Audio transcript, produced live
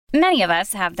Many of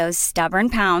us have those stubborn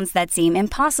pounds that seem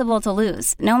impossible to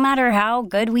lose, no matter how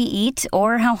good we eat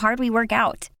or how hard we work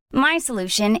out. My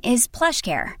solution is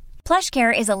PlushCare.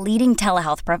 PlushCare is a leading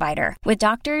telehealth provider with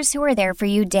doctors who are there for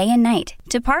you day and night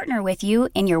to partner with you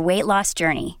in your weight loss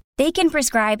journey. They can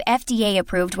prescribe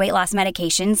FDA-approved weight loss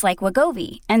medications like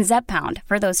Wegovy and Zepbound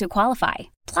for those who qualify.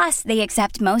 Plus, they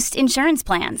accept most insurance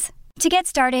plans. To get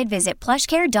started, visit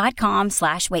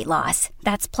plushcare.com/weightloss.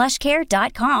 That's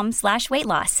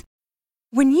plushcare.com/weightloss.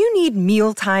 When you need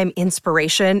mealtime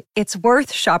inspiration, it's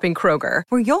worth shopping Kroger,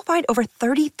 where you'll find over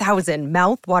 30,000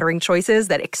 mouth-watering choices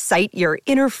that excite your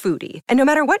inner foodie. And no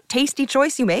matter what tasty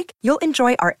choice you make, you'll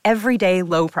enjoy our everyday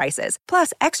low prices,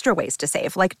 plus extra ways to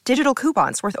save, like digital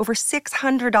coupons worth over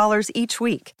 $600 each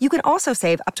week. You can also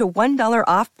save up to $1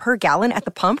 off per gallon at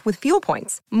the pump with fuel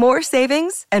points. More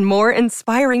savings and more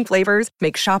inspiring flavors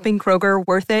make shopping Kroger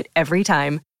worth it every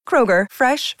time. Kroger,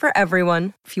 fresh for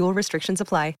everyone. Fuel restrictions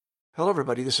apply. Hello,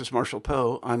 everybody. This is Marshall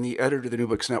Poe. I'm the editor of the New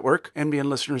Books Network. NBN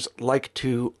listeners like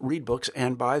to read books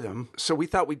and buy them. So we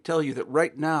thought we'd tell you that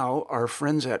right now, our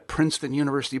friends at Princeton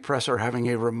University Press are having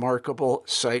a remarkable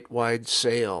site-wide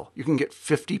sale. You can get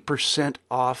 50%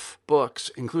 off books,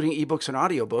 including ebooks and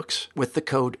audiobooks, with the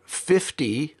code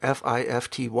 50,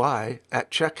 F-I-F-T-Y,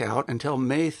 at checkout until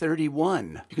May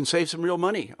 31. You can save some real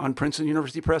money on Princeton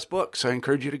University Press books. I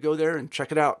encourage you to go there and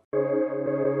check it out.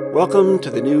 Welcome to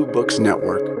the New Books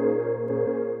Network.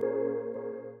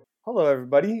 Hello,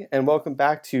 everybody, and welcome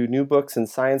back to New Books in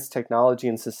Science, Technology,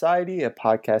 and Society, a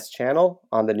podcast channel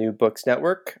on the New Books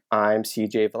Network. I'm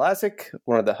CJ Vlasic,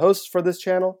 one of the hosts for this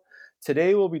channel.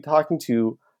 Today, we'll be talking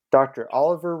to Dr.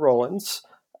 Oliver Rollins,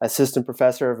 Assistant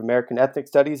Professor of American Ethnic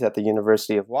Studies at the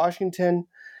University of Washington,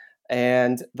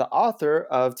 and the author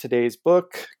of today's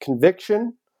book,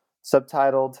 Conviction,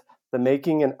 subtitled The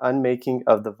Making and Unmaking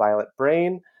of the Violent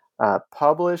Brain,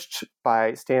 published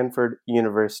by Stanford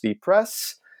University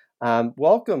Press.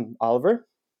 Welcome, Oliver.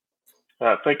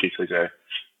 Thank you, CJ.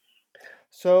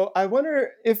 So I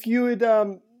wonder if you would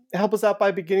help us out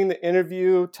by beginning the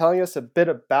interview, telling us a bit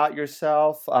about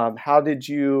yourself. How did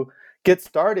you get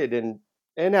started in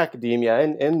academia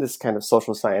and in this kind of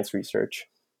social science research?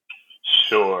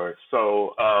 Sure.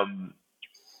 So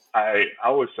I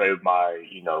would say my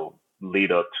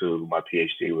lead up to my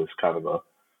PhD was kind of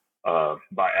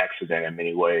by accident in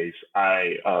many ways.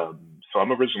 So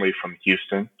I'm originally from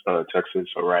Houston, Texas,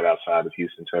 so right outside of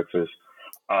Houston, Texas.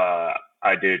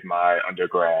 I did my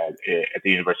undergrad at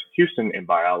the University of Houston in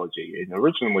biology. And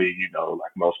originally,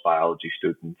 like most biology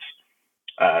students,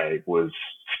 I was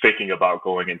thinking about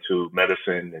going into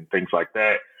medicine and things like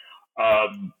that.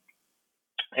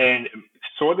 And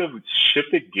sort of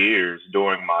shifted gears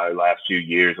during my last few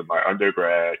years of my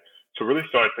undergrad to really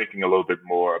start thinking a little bit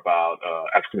more about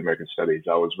African American studies.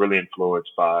 I was really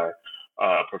influenced by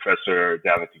a professor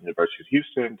down at the University of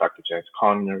Houston, Dr. James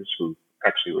Conyers, who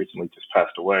actually recently just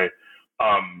passed away.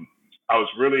 I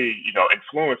was really,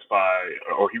 influenced by,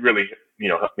 or he really,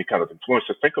 helped me kind of influence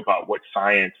to think about what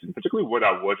science, and particularly what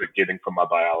I wasn't getting from my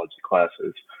biology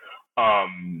classes,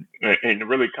 and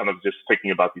really kind of just thinking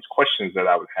about these questions that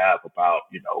I would have about,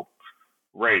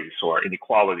 race or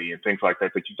inequality and things like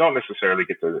that you don't necessarily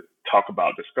get to talk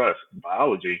about, discuss in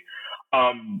biology.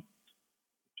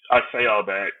 I say all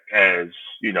that as,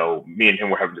 me and him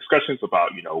were having discussions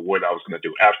about, what I was going to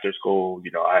do after school.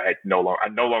 I no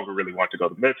longer really wanted to go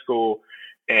to med school.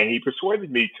 And he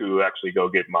persuaded me to actually go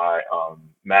get my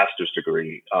master's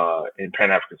degree in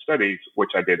Pan-African Studies,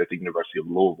 which I did at the University of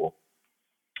Louisville.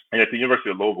 And at the University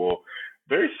of Louisville,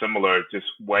 very similar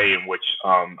just way in which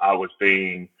I was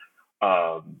being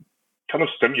kind of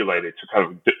stimulated to kind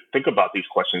of think about these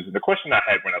questions. And the question I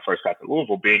had when I first got to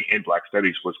Louisville, being in Black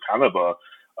Studies, was kind of a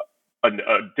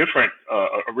different,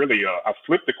 I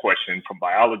flipped the question from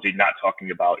biology, not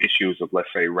talking about issues of,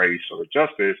 let's say, race or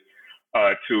justice,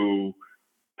 to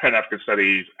Pan-African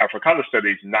Studies, Africana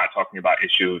Studies, not talking about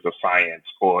issues of science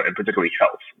and particularly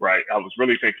health, right? I was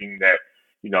really thinking that,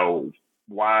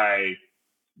 why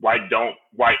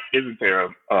isn't there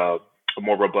a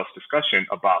more robust discussion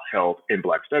about health in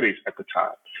Black Studies at the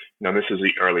time? This is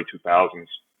the early 2000s.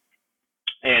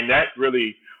 And that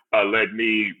really led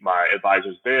me, my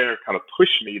advisors there kind of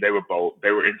pushed me. They were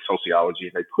in sociology,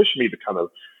 and they pushed me to kind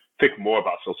of think more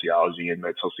about sociology and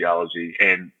med sociology.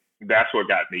 And that's what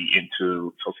got me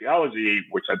into sociology,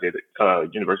 which I did at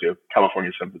University of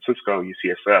California, San Francisco,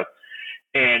 UCSF.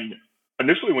 And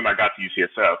initially, when I got to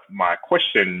UCSF, my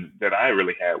question that I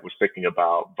really had was thinking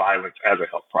about violence as a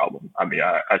health problem. I mean,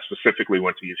 I specifically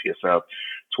went to UCSF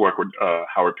to work with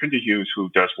Howard Penderhughes, who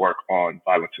does work on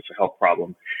violence as a health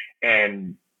problem.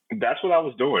 And that's what I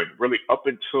was doing, really, up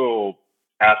until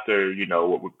after,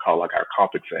 what we call like our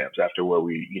comp exams, after where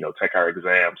we, take our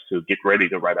exams to get ready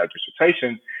to write our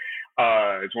dissertation,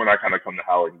 is when I kind of come to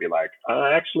Howard and be like,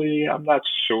 actually, I'm not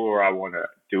sure I want to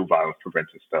do violence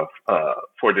prevention stuff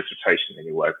for a dissertation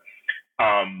anyway.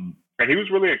 And he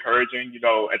was really encouraging.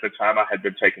 At the time I had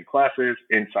been taking classes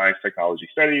in science technology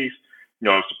studies. It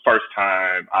was the first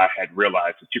time I had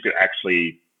realized that you could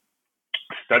actually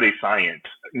study science,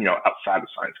 outside of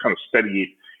science, kind of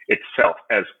study itself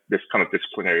as this kind of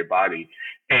disciplinary body.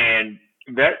 And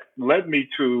that led me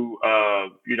to,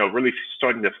 really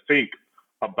starting to think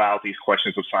about these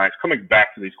questions of science, coming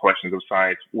back to these questions of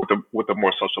science with a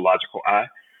more sociological eye.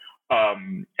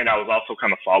 And I was also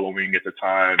kind of following at the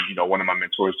time, one of my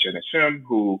mentors, Jenna Shim,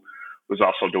 who was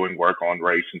also doing work on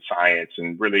race and science.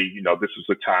 And really, this was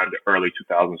the time, the early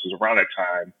 2000s, was around that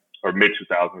time, or mid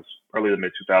 2000s, early to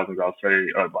mid 2000s, I'll say,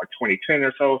 like 2010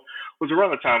 or so, was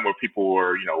around the time where people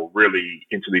were, really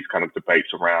into these kind of debates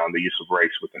around the use of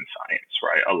race within science,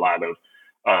 right? A lot of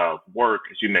work,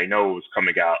 as you may know, was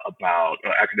coming out about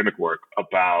academic work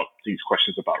about these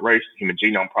questions about race. The Human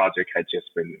Genome Project had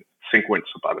just been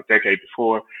sequenced about a decade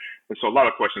before. And so a lot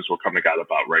of questions were coming out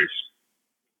about race.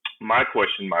 My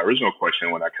original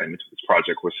question when I came into this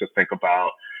project was to think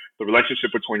about the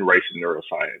relationship between race and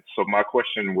neuroscience. So my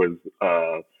question was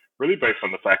really based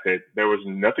on the fact that there was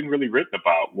nothing really written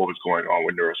about what was going on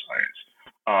with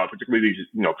neuroscience, particularly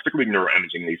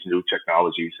neuroimaging, these new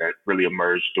technologies that really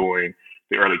emerged during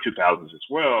the early 2000s as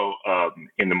well,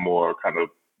 in the more kind of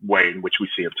way in which we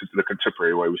see them, the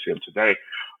contemporary way we see them today.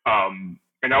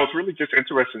 And I was really just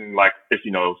interested in, like, if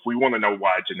we want to know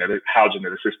how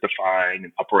geneticists define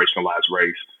and operationalize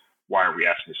race, why are we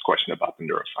asking this question about the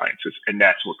neurosciences? And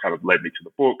that's what kind of led me to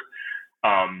the book.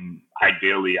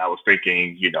 Ideally, I was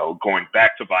thinking, going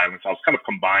back to violence, I was kind of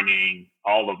combining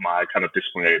all of my kind of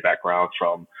disciplinary background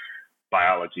from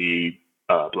biology,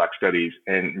 Black studies,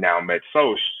 and now med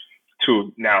soc,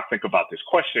 to now think about this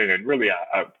question. And really,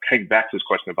 I came back to this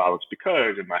question of violence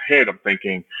because in my head, I'm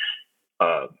thinking,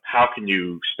 how can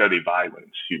you study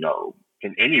violence,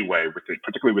 in any way,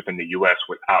 particularly within the U.S.,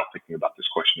 without thinking about this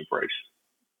question of race?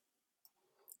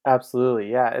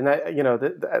 Absolutely, yeah.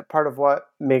 And part of what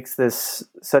makes this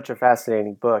such a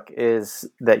fascinating book is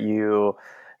that you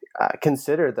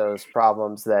consider those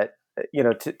problems that,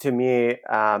 to me,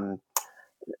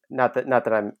 not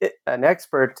that I'm an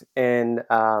expert in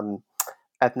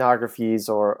ethnographies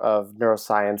or of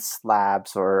neuroscience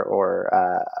labs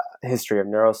or history of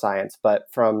neuroscience, but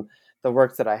from the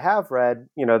work that I have read,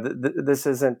 this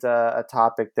isn't a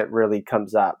topic that really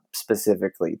comes up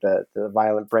specifically, the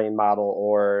violent brain model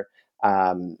or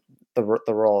the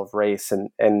role of race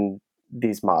in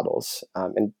these models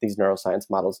and these neuroscience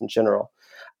models in general.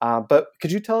 But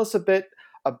could you tell us a bit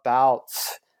about,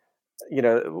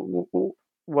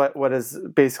 what is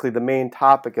basically the main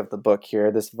topic of the book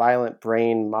here, this violent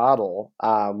brain model,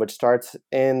 which starts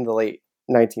in the late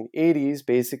 1980s,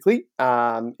 basically,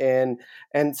 and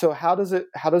so how does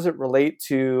it relate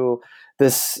to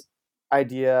this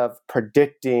idea of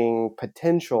predicting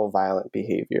potential violent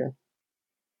behavior?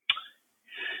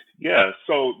 Yeah,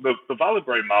 so the violent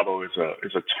brain model is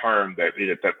a term that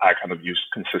I kind of use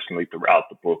consistently throughout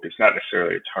the book. It's not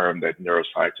necessarily a term that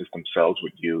neuroscientists themselves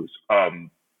would use.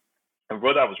 And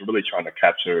what I was really trying to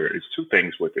capture is two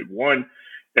things with it. One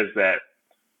is that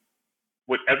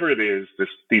whatever it is,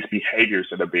 these behaviors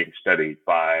that are being studied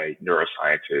by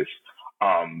neuroscientists,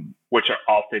 which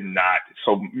are often not,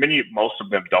 most of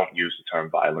them don't use the term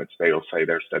violence. They'll say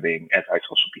they're studying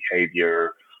antisocial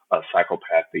behavior,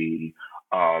 psychopathy.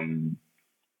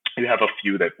 You have a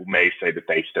few that may say that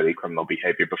they study criminal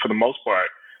behavior, but for the most part,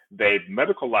 they've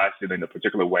medicalized it in a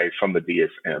particular way from the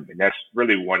DSM. And that's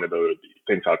really one of the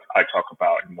things I talk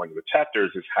about in one of the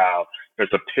chapters, is how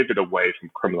there's a pivot away from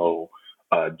criminal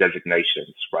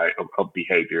designations, right, of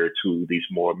behavior to these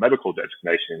more medical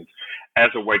designations as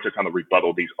a way to kind of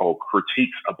rebuttal these old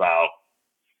critiques about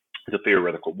the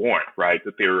theoretical warrant, right?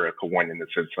 The theoretical warrant in the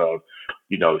sense of,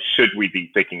 should we be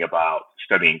thinking about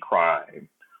studying crime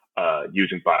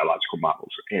using biological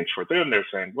models? And for them, they're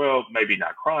saying, well, maybe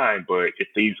not crime, but if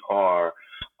these are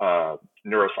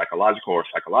neuropsychological or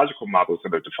psychological models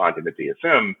that are defined in the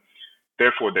DSM,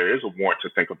 therefore, there is a warrant to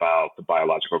think about the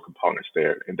biological components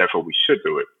there, and therefore we should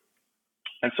do it.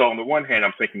 And so on the one hand,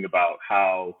 I'm thinking about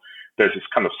how there's this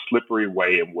kind of slippery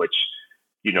way in which,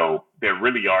 they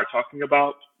really are talking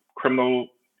about criminal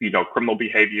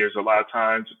behaviors a lot of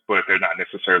times, but they're not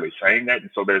necessarily saying that.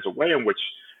 And so there's a way in which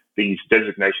these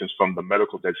designations from the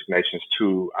medical designations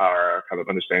to our kind of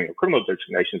understanding of criminal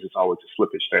designations is always a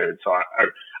slippage there. And so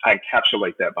I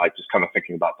encapsulate that by just kind of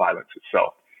thinking about violence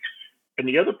itself. And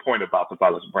the other point about the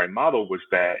biological brain model was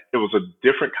that it was a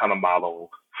different kind of model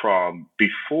from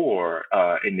before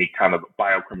in the kind of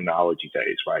biocriminology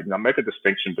days, right? And I make a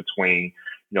distinction between,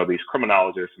 these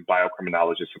criminologists and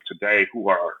biocriminologists of today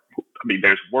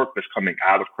there's work that's coming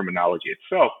out of criminology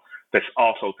itself that's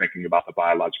also thinking about the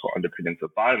biological underpinnings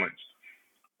of violence.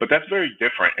 But that's very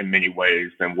different in many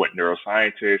ways than what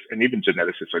neuroscientists and even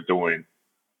geneticists are doing.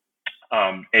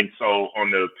 And so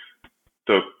on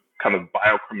the kind of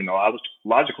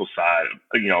biocriminological side,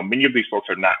 many of these folks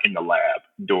are not in the lab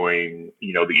doing,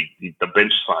 the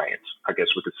bench science, I guess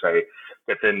we could say,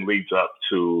 that then leads up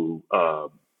to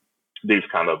these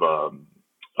kind of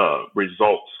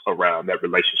results around that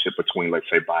relationship between, let's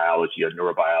say, biology or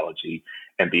neurobiology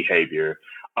and behavior.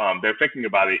 They're thinking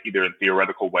about it either in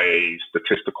theoretical ways,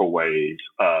 statistical ways,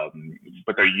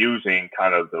 but they're using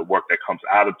kind of the work that comes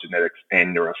out of genetics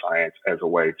and neuroscience as a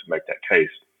way to make that case.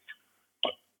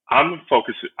 I want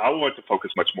to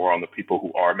focus much more on the people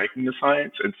who are making the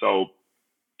science. And so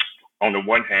on the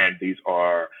one hand, these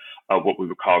are what we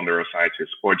would call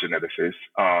neuroscientists or geneticists,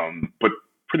 but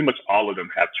pretty much all of them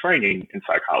have training in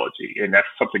psychology. And that's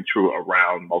something true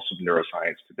around most of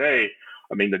neuroscience today.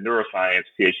 I mean, the neuroscience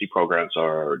PhD programs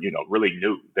are, really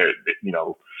new. They're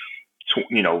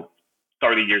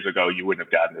 30 years ago, you wouldn't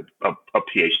have gotten a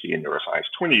PhD in neuroscience.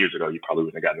 20 years ago, you probably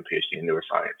wouldn't have gotten a PhD in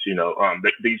neuroscience.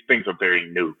 These things are very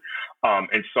new.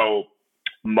 And so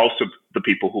most of the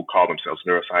people who call themselves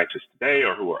neuroscientists today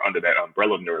or who are under that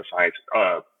umbrella of neuroscience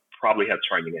probably have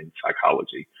training in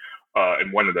psychology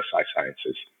in one of the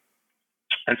sciences.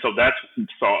 And so that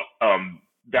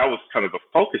was kind of the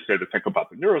focus there to think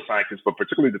about the neuroscientists, but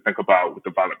particularly to think about with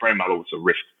the violent brain model was the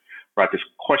risk, right? This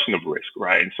question of risk,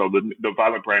 right? And so the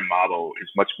violent brain model is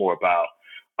much more about,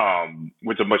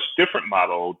 was a much different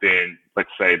model than, let's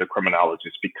say, the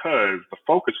criminologist, because the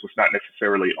focus was not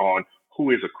necessarily on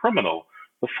who is a criminal.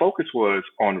 The focus was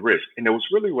on risk. And it was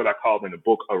really what I called in the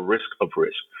book a risk of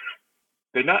risk.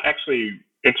 They're not actually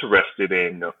interested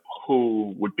in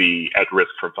who would be at risk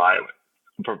for violence.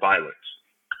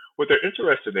 What they're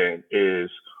interested in is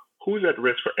who's at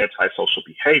risk for antisocial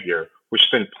behavior, which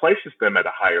then places them at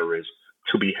a higher risk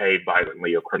to behave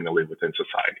violently or criminally within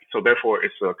society. So therefore,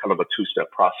 it's a kind of a two-step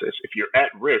process. If you're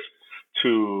at risk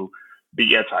to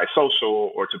be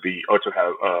antisocial or to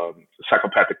have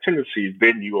psychopathic tendencies,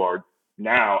 then you are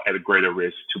now at a greater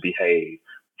risk to behave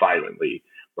violently,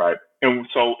 right? And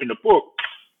so in the book,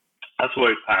 that's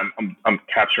what I'm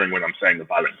capturing when I'm saying the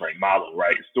violent brain model,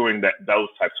 right? It's doing those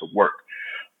types of work.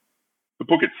 The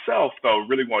book itself, though,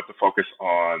 really wanted to focus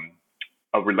on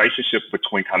a relationship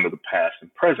between kind of the past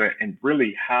and present, and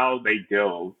really how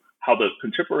the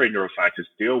contemporary neuroscientists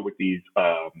deal with these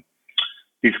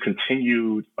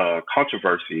continued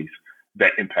controversies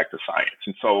that impact the science.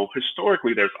 And so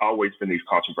historically, there's always been these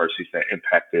controversies that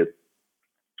impacted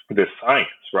this science,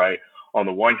 right? On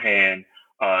the one hand,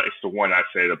 it's the one I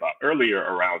said about earlier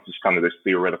around just kind of this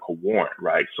theoretical warrant,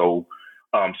 right? So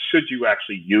should you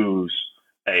actually use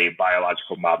a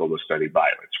biological model to study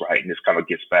violence, right? And this kind of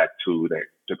gets back to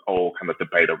the old kind of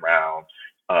debate around,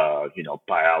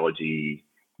 biology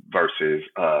versus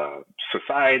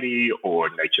society, or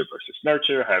nature versus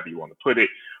nurture, however you want to put it.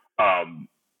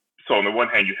 So on the one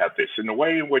hand, you have this. And the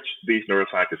way in which these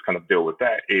neuroscientists kind of deal with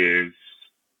that is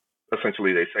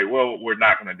essentially they say, well, we're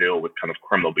not going to deal with kind of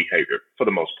criminal behavior for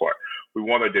the most part. We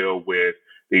want to deal with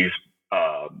these,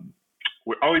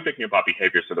 we're only thinking about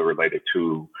behaviors that are related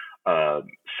to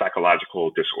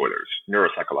psychological disorders,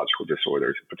 neuropsychological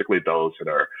disorders, particularly those that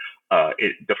are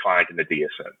defined in the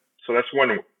DSM. So that's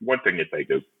one thing that they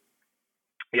do.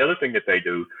 The other thing that they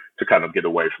do to kind of get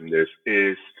away from this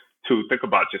is to think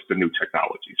about just the new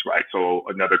technologies, right? So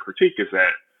another critique is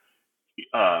that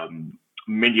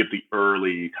many of the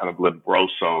early kind of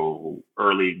Lombroso,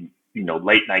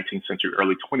 late 19th century,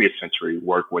 early 20th century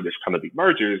work where this kind of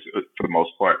emerges for the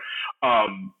most part,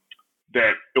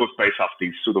 that it was based off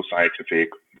these pseudoscientific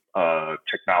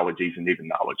technologies and even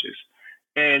knowledges.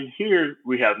 And here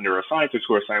we have neuroscientists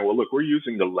who are saying, well, look, we're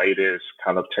using the latest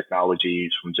kind of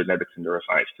technologies from genetics and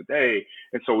neuroscience today.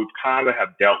 And so we've kind of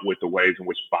have dealt with the ways in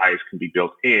which bias can be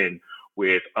built in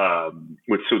with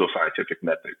pseudoscientific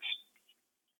methods.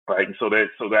 Right. And so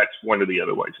that's one of the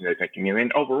other ways in their thinking. And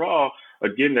then overall,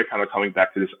 again, they're kind of coming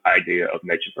back to this idea of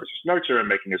nature versus nurture and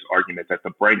making this argument that the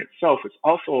brain itself is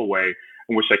also a way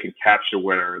in which they can capture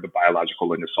where the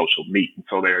biological and the social meet. And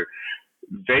so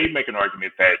they make an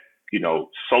argument that,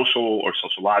 social or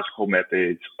sociological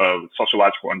methods of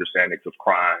sociological understandings of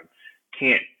crime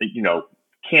can't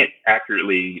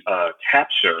accurately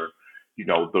capture,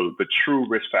 the true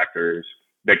risk factors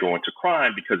that go into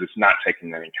crime because it's not taking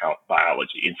into account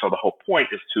biology. And so the whole point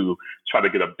is to try to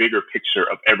get a bigger picture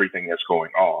of everything that's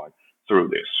going on through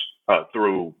this,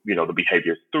 through, the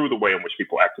behaviors, through the way in which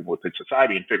people act within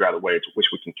society, and figure out a way to which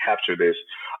we can capture this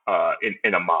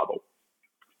in a model.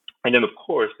 And then, of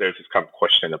course, there's this kind of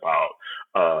question about,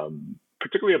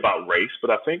 particularly about race,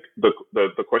 but I think the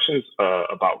questions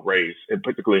about race, and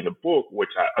particularly in the book, which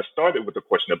I started with the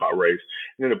question about race,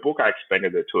 and in the book I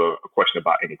expanded it to a question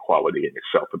about inequality in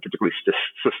itself, and particularly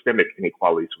systemic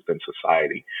inequalities within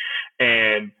society.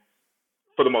 And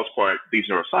for the most part, these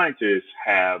neuroscientists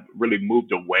have really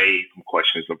moved away from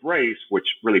questions of race, which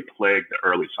really plagued the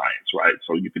early science, right?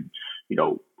 So you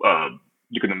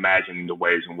can imagine the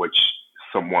ways in which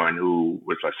someone who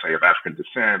was, let's say, of African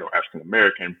descent or African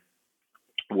American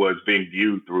was being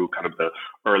viewed through kind of the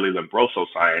early Lombroso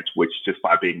science, which just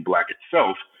by being Black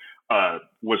itself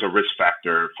was a risk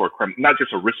factor for not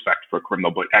just a risk factor for a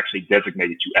criminal, but actually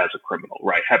designated you as a criminal,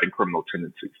 right? Having criminal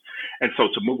tendencies. And so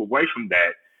to move away from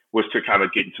that was to kind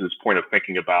of get into this point of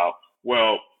thinking about,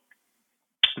 well,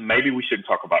 maybe we shouldn't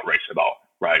talk about race at all,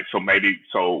 right? So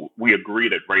we agree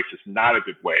that race is not a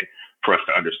good way for us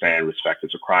to understand risk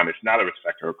factors of crime. It's not a risk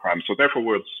factor of crime. So therefore,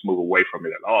 we'll just move away from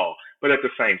it at all. But at the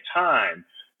same time,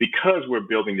 because we're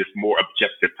building this more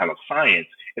objective kind of science,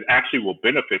 it actually will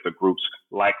benefit the groups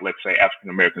like, let's say, African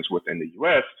Americans within the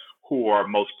U.S. who are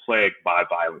most plagued by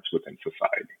violence within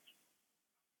society.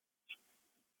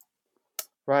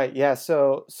 Right. Yeah.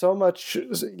 So much.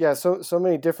 Yeah. So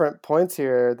many different points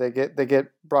here. They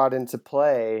get brought into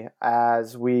play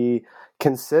as we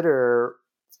consider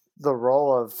the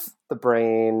role of the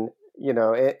brain,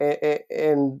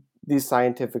 in these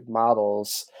scientific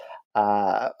models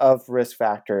of risk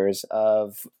factors,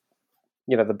 of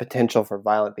the potential for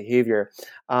violent behavior.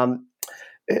 I'm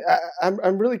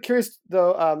really curious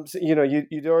though. You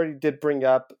already did bring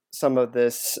up some of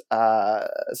this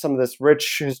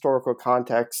rich historical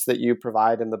context that you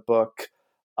provide in the book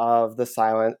of the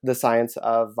science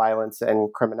of violence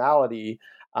and criminality.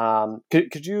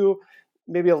 Could you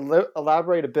maybe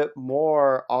elaborate a bit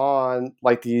more on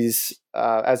like these,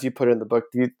 as you put it in the book,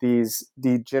 these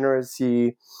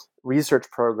degeneracy research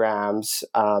programs,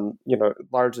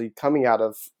 largely coming out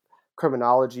of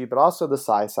criminology, but also the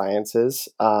sciences.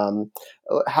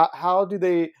 How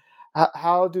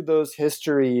do those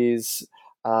histories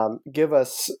give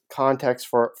us context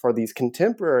for these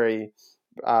contemporary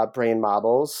brain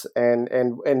models, and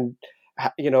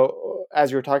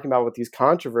as you were talking about with these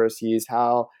controversies,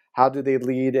 how do they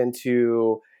lead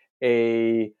into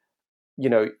a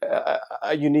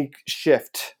unique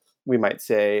shift, we might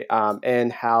say, in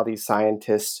how these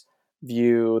scientists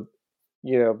view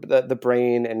the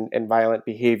brain and violent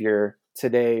behavior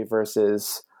today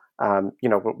versus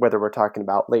whether we're talking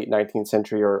about late 19th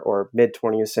century or mid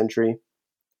 20th century?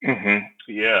 Mm-hmm.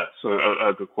 Yeah, so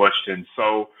a good question.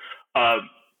 So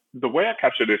the way I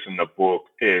capture this in the book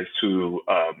is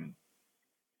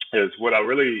what I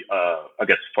really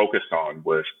focused on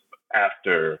was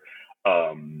after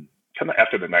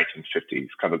after the 1950s,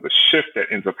 kind of the shift that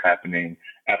ends up happening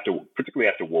particularly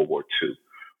after World War II,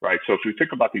 right? So if you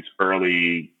think about these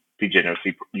early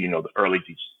degeneracy, the early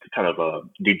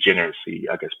degeneracy,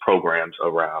 programs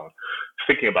around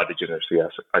thinking about degeneracy,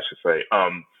 I should say.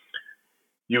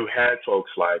 You had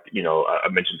folks like, I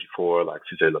mentioned before, like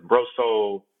C.J.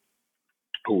 Lombroso,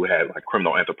 who had like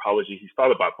criminal anthropology. He's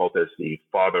thought about both as the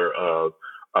father of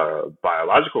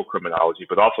biological criminology,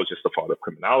 but also just the father of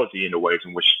criminology in the ways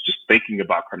in which just thinking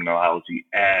about criminology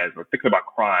or thinking about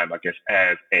crime,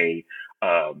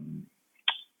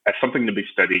 as something to be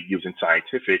studied using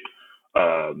scientific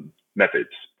methods,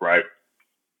 right?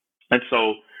 And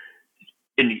so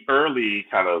in the early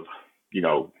kind of,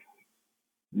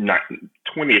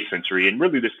 20th century, and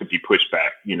really this could be pushed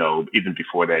back, even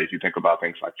before that, if you think about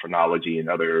things like phrenology and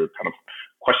other kind of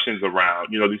questions around,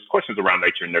 these questions around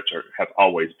nature and nurture have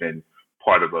always been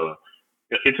part of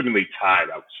intimately tied,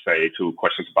 I would say, to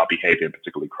questions about behavior, and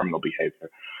particularly criminal behavior.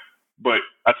 But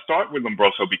I start with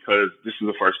Lombroso because this is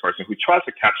the first person who tries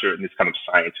to capture it in this kind of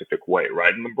scientific way,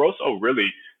 right? And Lombroso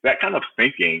really, that kind of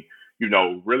thinking,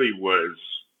 really was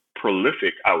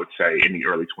prolific, I would say, in the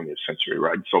early 20th century,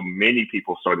 right? So many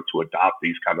people started to adopt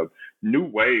these kind of new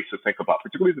ways to think about,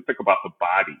 particularly to think about the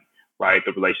body, right?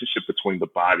 The relationship between the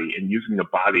body and using the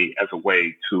body as a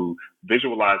way to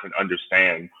visualize and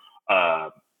understand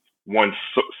one's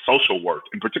social work,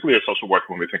 and particularly a social work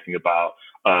when we're thinking about,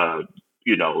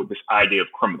 this idea of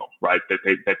criminal, right? That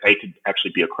they could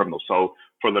actually be a criminal. So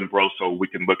for Lombroso, we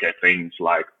can look at things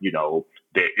like,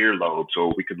 their earlobes,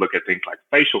 or we could look at things like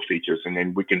facial features, and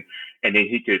then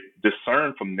he could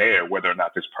discern from there whether or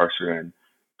not this person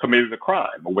committed a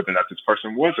crime or whether or not this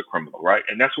person was a criminal, right?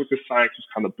 And that's what this science was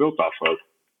kind of built off of.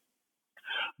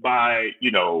 By,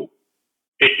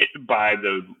 by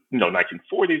the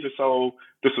 1940s or so,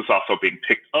 this was also being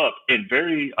picked up in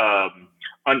very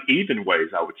uneven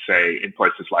ways, I would say, in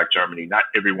places like Germany. Not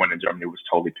everyone in Germany was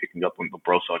totally picking up on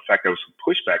Lombroso. In fact, there was some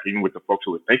pushback, even with the folks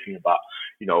who were thinking about,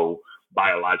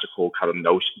 biological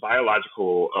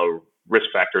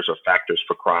risk factors or factors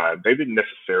for crime. They didn't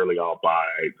necessarily all buy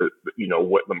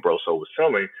what Lombroso was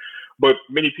selling, but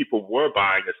many people were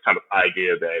buying this kind of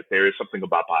idea that there is something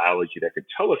about biology that could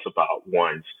tell us about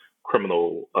one's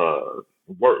criminal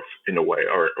worth in a way,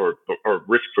 or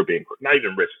risk for being, not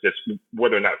even risk, just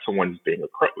whether or not someone's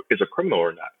is a criminal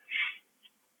or not.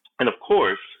 And of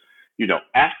course,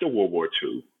 after World War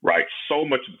II, right, so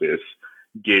much of this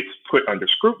gets put under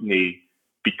scrutiny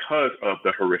because of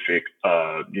the horrific,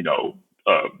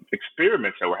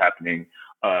 experiments that were happening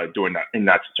in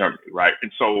Nazi Germany, right?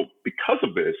 And so because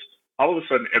of this, all of a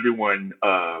sudden, everyone,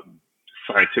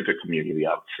 scientific community,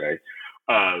 I would say,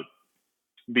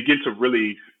 begin to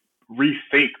really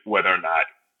rethink whether or not,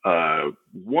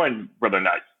 whether or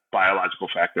not biological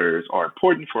factors are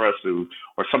important for us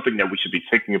or something that we should be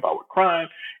thinking about with crime.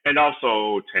 And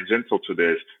also tangential to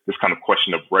this kind of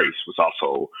question of race was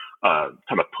also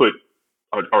kind of put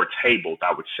or tabled,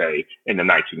 I would say, in the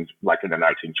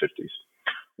 1950s.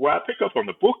 Where I pick up on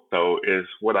the book, though, is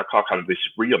what I call kind of this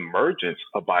reemergence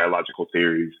of biological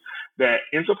theories that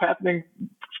ends up happening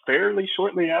fairly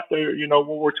shortly after, World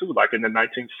War II, like in the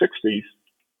 1960s.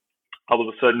 All of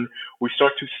a sudden, we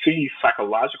start to see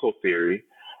psychological theory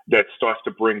that starts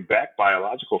to bring back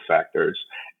biological factors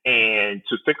and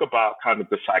to think about kind of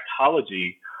the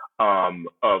psychology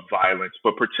of violence,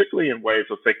 but particularly in ways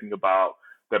of thinking about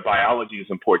that biology is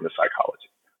important to psychology.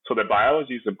 So that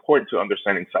biology is important to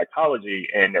understanding psychology,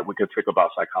 and that we can think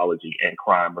about psychology and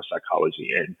crime or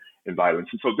psychology and violence.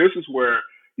 And so this is where,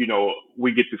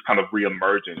 we get this kind of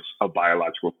reemergence of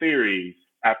biological theories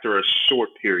after a short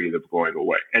period of going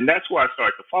away. And that's where I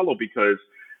started to follow, because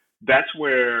that's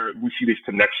where we see these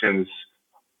connections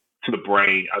to the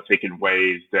brain, I think, in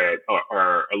ways that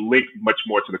are linked much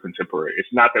more to the contemporary.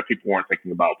 It's not that people weren't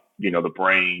thinking about, the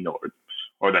brain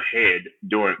or the head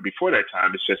before that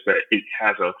time. It's just that it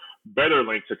has a better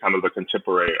link to kind of the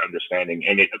contemporary understanding,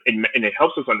 and it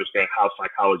helps us understand how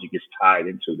psychology gets tied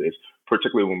into this,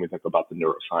 particularly when we think about the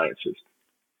neurosciences,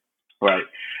 right?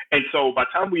 And so by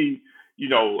the time we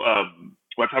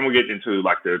get into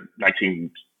like the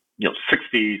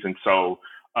 1960s, and so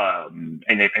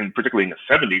and particularly in the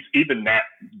 70s, even that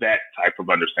type of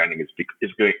understanding is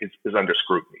under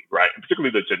scrutiny, right? And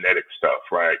particularly the genetic stuff,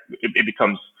 right? It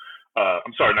becomes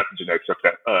I'm sorry, not the genetic stuff,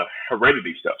 that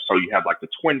heredity stuff. So you have like the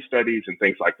twin studies and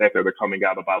things like that are coming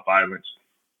out about violence.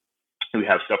 We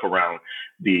have stuff around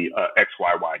the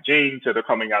XYY genes that are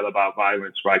coming out about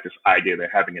violence, right? This idea that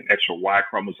having an extra Y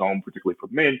chromosome, particularly for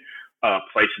men,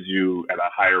 places you at a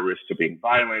higher risk to being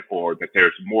violent, or that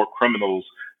there's more criminals,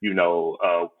 who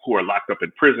are locked up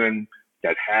in prison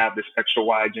that have this extra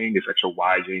Y gene. This extra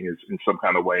Y gene is in some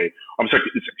kind of way,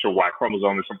 this extra Y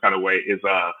chromosome in some kind of way is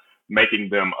making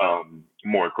them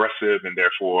more aggressive and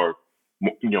therefore,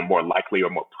 more likely or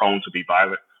more prone to be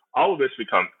violent. All of this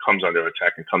comes under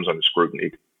attack and comes under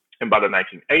scrutiny. And by the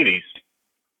 1980s,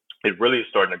 it really is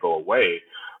starting to go away.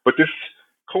 But this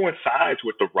coincides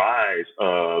with the rise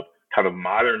of kind of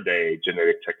modern day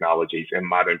genetic technologies and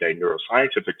modern day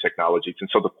neuroscientific technologies. And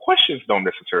so the questions don't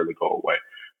necessarily go away,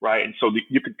 right? And so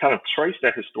you can kind of trace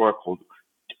that historical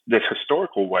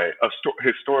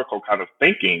kind of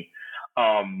thinking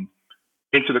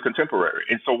into the contemporary.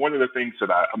 And so one of the things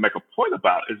that I make a point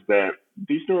about is that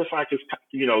these neuroscientists,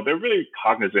 they're really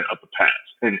cognizant of the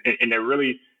past, and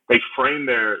they frame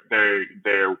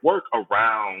their work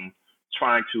around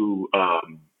trying to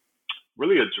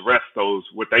really address those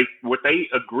what they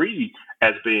agree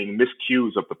as being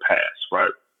miscues of the past,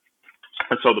 right?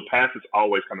 And so the past is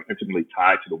always kind of intimately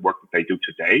tied to the work that they do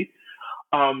today,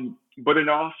 but it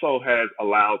also has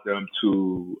allowed them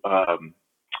to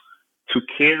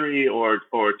carry or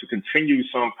to continue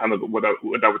some kind of what I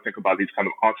would think about these kind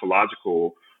of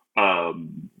ontological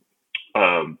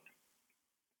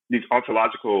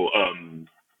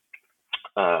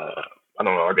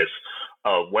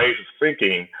ways of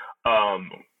thinking,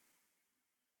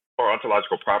 or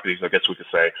ontological properties, I guess we could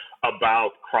say,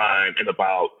 about crime and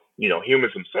about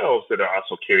humans themselves that are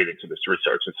also carried into this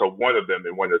research. And so one of them,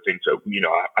 and one of the things that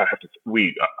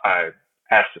I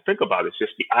asked to think about, is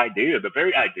just the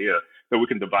very idea that we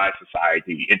can divide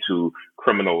society into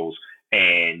criminals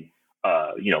and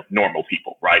normal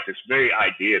people, right? This very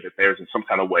idea that there's in some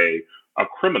kind of way a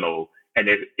criminal, and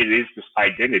it is this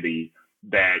identity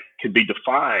that can be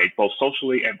defined both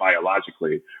socially and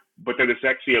biologically, but that it's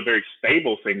actually a very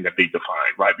stable thing that be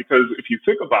defined, right? Because if you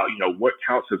think about, what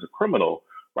counts as a criminal,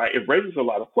 right, it raises a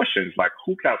lot of questions like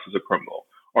who counts as a criminal?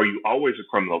 Are you always a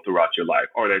criminal throughout your life?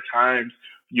 Are there times,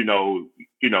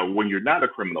 when you're not a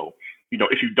criminal?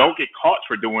 If you don't get caught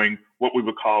for doing what we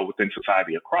would call within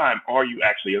society a crime, are you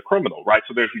actually a criminal, right?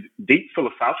 So there's these deep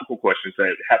philosophical questions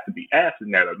that have to be asked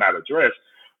and that are not addressed,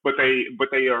 but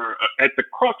they are at the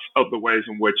crux of the ways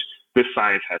in which this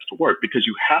science has to work, because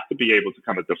you have to be able to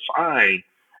kind of define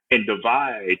and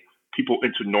divide people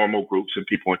into normal groups and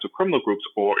people into criminal groups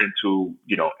or into,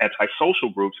 antisocial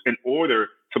groups in order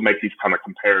to make these kind of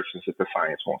comparisons that the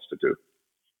science wants to do.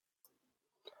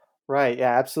 Right.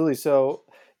 Yeah, absolutely. So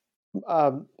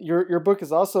your book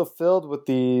is also filled with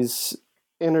these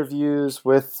interviews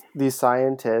with these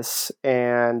scientists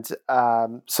and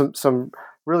some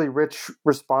really rich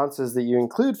responses that you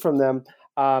include from them.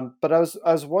 But I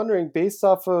was wondering, based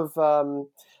off of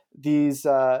these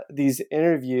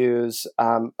interviews,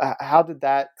 how did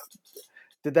that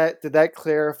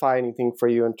clarify anything for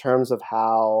you in terms of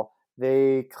how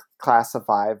they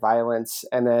classify violence?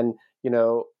 And then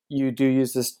you do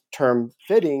use this term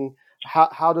fitting.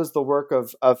 How does the work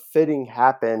of fitting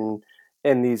happen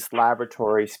in these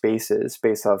laboratory spaces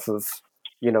based off of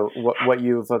what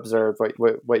you've observed,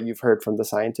 what you've heard from the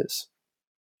scientists?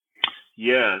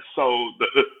 Yeah. So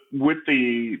the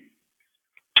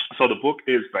book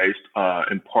is based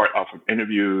in part off of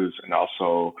interviews and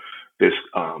also this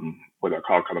what I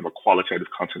call kind of a qualitative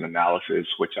content analysis,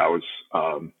 which I was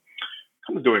kind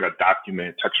of doing a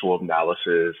textual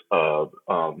analysis of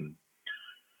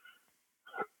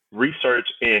research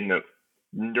in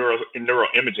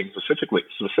neuroimaging,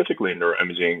 specifically in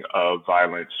neuroimaging of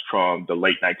violence from the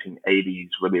late 1980s,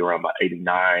 really around about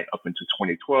 89 up into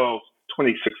 2012,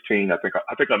 2016. I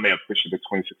think I may have pushed it to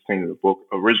 2016 in the book.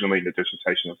 Originally, the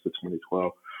dissertation was to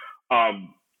 2012.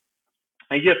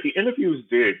 And yes, the interviews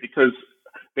did, because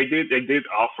they did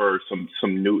offer some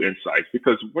new insights.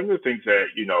 Because one of the things that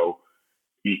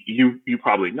you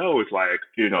probably know is like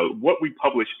what we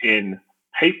publish in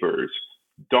papers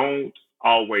don't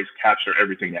always capture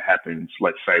everything that happens,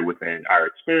 let's say, within our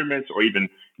experiments, or even,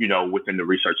 within the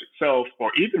research itself,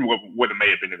 or even what it may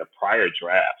have been in a prior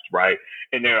draft, right?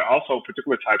 And there are also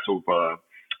particular types of,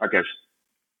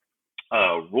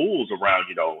 rules around,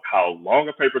 how long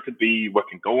a paper could be, what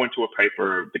can go into a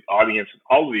paper, the audience,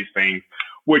 all of these things,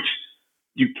 which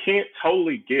you can't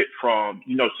totally get from,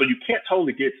 so you can't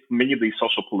totally get many of these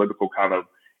social political kind of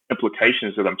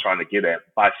implications that I'm trying to get at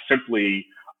by simply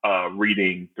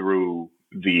reading through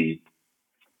the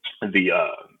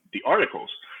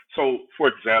articles. So, for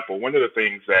example, one of the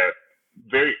things that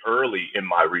very early in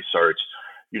my research,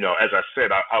 as I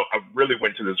said, I really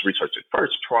went to this research at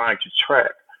first trying to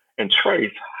track and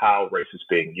trace how race is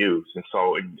being used. And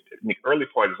so in the early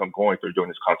part, as I'm going through doing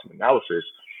this content analysis,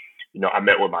 I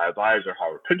met with my advisor,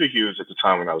 Howard Hughes, at the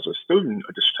time when I was a student,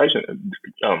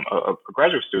 a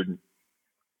graduate student.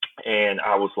 And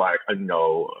I was like,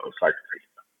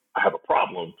 I have a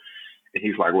problem. And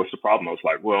he's like, what's the problem? I was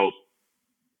like, well,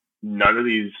 none of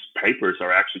these papers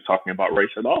are actually talking about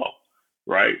race at all.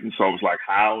 Right. And so I was like,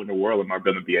 how in the world am I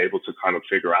going to be able to kind of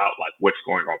figure out like what's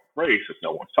going on with race if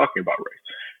no one's talking about race?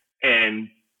 And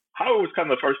Howard was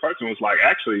kind of the first person who was like,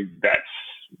 actually, that's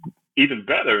even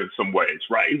better in some ways.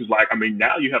 Right. He was like,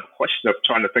 now you have a question of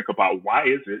trying to think about why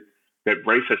is it that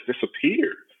race has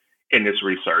disappeared in this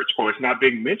research, or it's not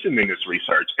being mentioned in this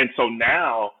research. And so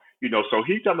now, so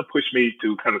he's going to push me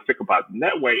to kind of think about it in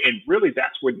that way. And really,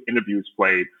 that's when interviews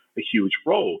played a huge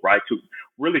role, right? To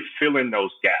really fill in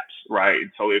those gaps, right?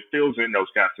 And so it fills in those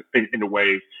gaps in a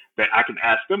way that I can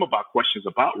ask them about questions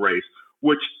about race,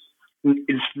 which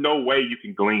is no way you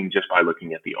can glean just by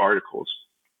looking at the articles.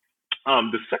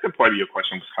 The second part of your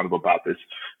question was kind of about this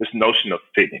notion of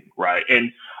fitting, right?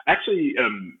 And actually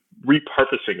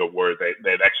repurposing a word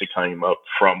that actually came up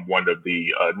from one of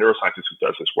the neuroscientists who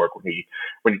does this work when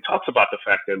he talks about the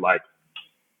fact that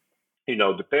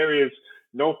that there is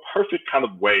no perfect kind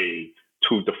of way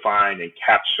to define and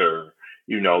capture,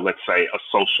 let's say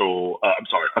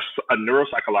a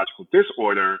neuropsychological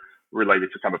disorder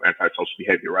related to kind of antisocial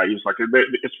behavior, right? He was like,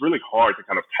 it's really hard to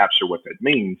kind of capture what that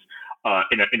means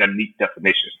in a neat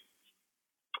definition.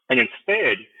 And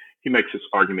instead, he makes this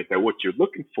argument that what you're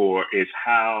looking for is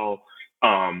how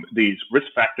these risk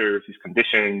factors, these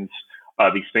conditions,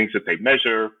 these things that they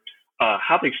measure,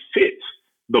 how they fit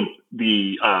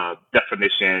the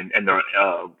definition and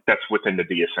that's within the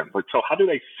DSM. But so how do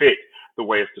they fit the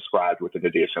way it's described within the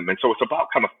DSM? And so it's about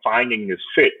kind of finding this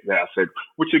fit that I said,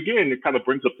 which again, it kind of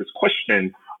brings up this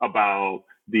question about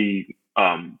the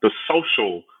the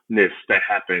socialness that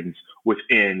happens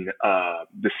within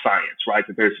the science, right?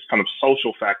 That there's this kind of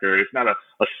social factor. It's not a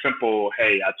simple,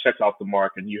 hey, I checked off the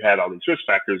mark and you had all these risk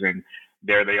factors and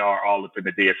there they are all up in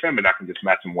the DSM and I can just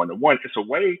match them one to one. It's a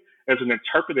way, there's an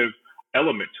interpretive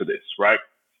element to this, right?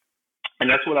 And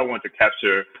that's what I want to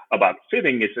capture about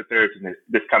fitting is that there's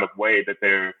this kind of way that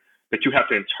that you have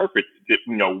to interpret,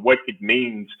 what it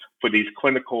means for these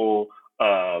clinical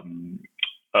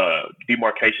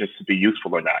demarcations to be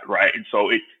useful or not, right? And so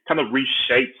it kind of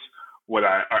reshapes what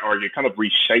I argue, kind of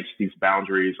reshapes these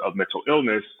boundaries of mental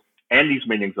illness and these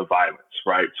meanings of violence,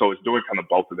 right? So it's doing kind of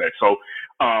both of that. So,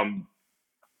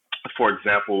 for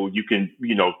example, you can,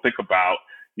 think about,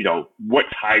 what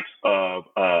types of,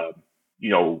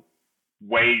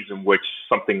 ways in which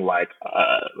something like,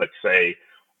 let's say,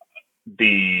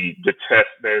 the test,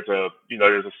 there's a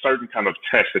certain kind of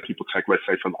test that people take, let's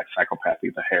say for like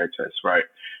psychopathy, the hair test, right?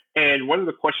 And one of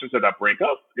the questions that I bring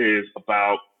up is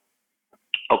about,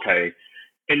 okay,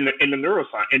 in the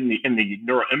neuroscience, in the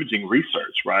neuroimaging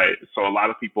research, right? So a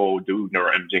lot of people do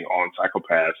neuroimaging on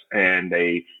psychopaths and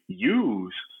they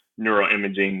use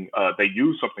neuroimaging, they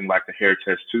use something like the hair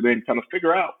test to then kind of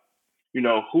figure out,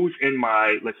 who's in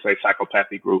my, let's say,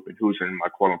 psychopathy group and who's in my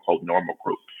quote unquote normal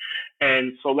group.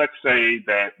 And so let's say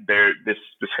that this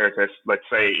hair test, let's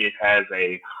say it has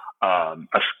a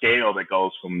scale that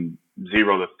goes from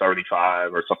 0 to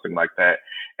 35 or something like that.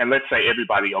 And let's say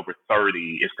everybody over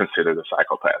 30 is considered a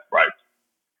psychopath, right?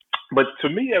 But to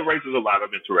me, it raises a lot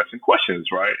of interesting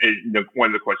questions, right? And, one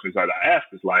of the questions that I ask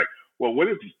is like, well, what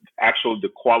is the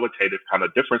qualitative kind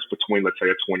of difference between, let's say,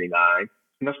 a 29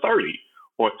 and a 30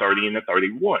 or 30 and a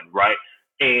 31, right?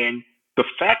 And the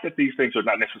fact that these things are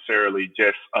not necessarily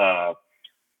just,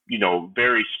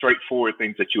 very straightforward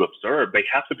things that you observe, they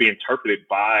have to be interpreted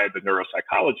by the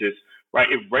neuropsychologist,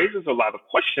 right? It raises a lot of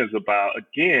questions about,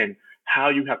 again, how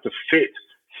you have to fit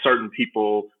certain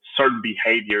people, certain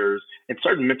behaviors, and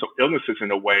certain mental illnesses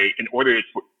in a way in order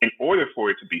for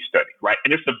it to be studied, right?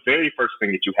 And it's the very first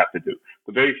thing that you have to do.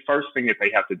 The very first thing that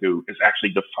they have to do is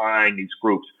actually define these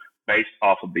groups based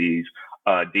off of these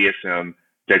DSM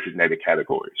designated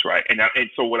categories, right? And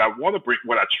so what I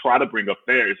try to bring up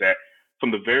there is that from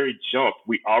the very jump,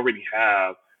 we already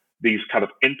have these kind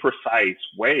of imprecise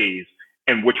ways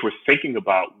in which we're thinking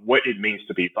about what it means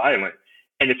to be violent.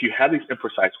 And if you have these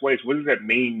imprecise ways, what does that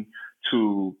mean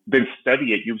to then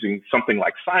study it using something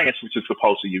like science, which is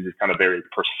supposed to use these kind of very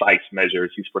precise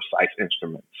measures, these precise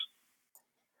instruments?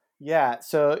 Yeah.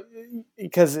 So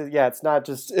because it's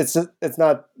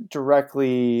not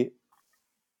directly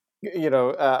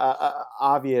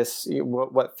obvious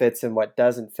what fits and what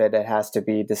doesn't fit. It has to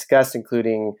be discussed,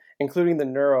 including the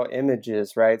neural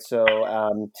images, right? So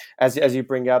as you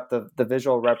bring up the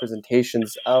visual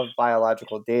representations of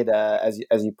biological data,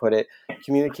 as you put it,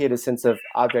 communicate a sense of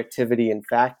objectivity and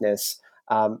factness.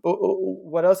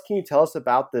 What else can you tell us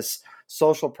about this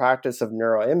social practice of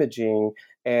neuroimaging,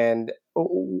 and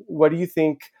what do you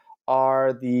think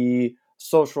are the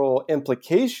social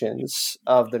implications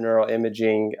of the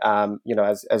neuroimaging?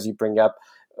 As you bring up,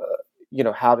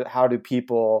 how do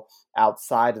people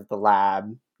outside of the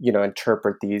lab,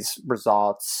 interpret these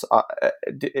results?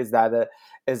 Is that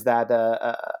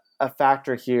a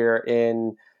factor here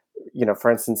in,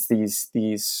 for instance,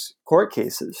 these court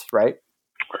cases, right?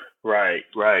 Right.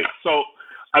 So,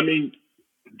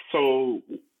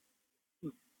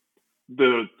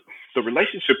 the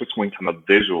relationship between kind of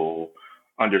visual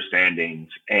understandings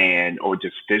or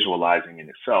just visualizing in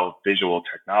itself, visual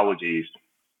technologies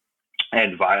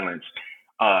and violence,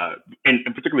 and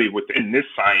particularly within this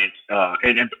science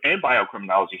and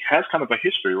biocriminology has kind of a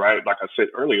history, right? Like I said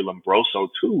earlier, Lombroso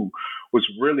too was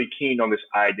really keen on this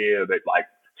idea that like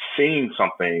seeing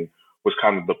something was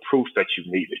kind of the proof that you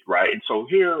needed, right? And so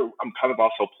here I'm kind of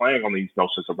also playing on these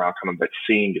notions around kind of that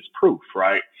seeing is proof,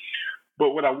 right?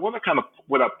 But what I point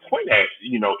at,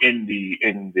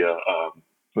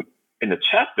 in the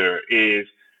chapter is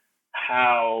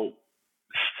how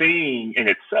seeing in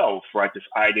itself, right, this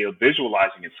idea of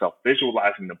visualizing itself,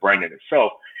 visualizing the brain in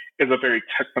itself is a very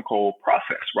technical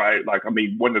process, right? Like,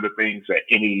 one of the things that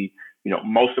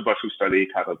most of us who study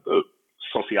kind of the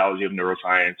sociology of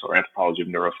neuroscience or anthropology of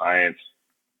neuroscience,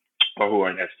 or who are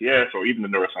in STS or even the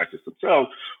neuroscientists themselves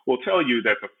will tell you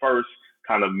that the first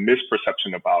kind of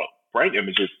misperception about brain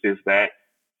images is that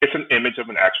it's an image of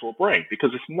an actual brain,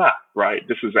 because it's not, right?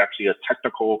 This is actually a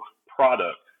technical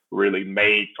product really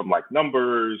made from like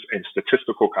numbers and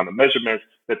statistical kind of measurements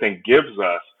that then gives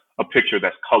us a picture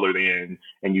that's colored in,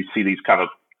 and you see these kind of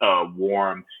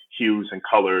warm hues and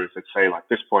colors that say like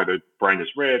this part of the brain is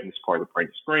red and this part of the brain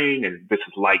is green, and this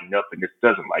is lighting up and this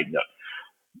doesn't lighten up.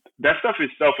 that stuff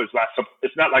itself is not,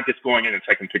 it's not like it's going in and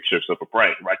taking pictures of a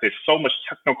brain, right? There's so much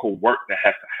technical work that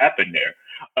has to happen there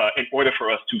in order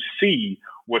for us to see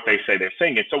what they say they're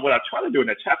saying. And so what I try to do in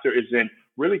that chapter is then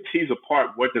really tease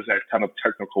apart what does that kind of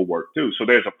technical work do. So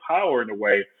there's a power in a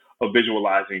way of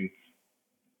visualizing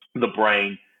the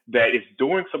brain that is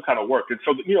doing some kind of work. And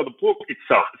so, the book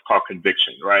itself is called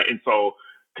Conviction, right? And so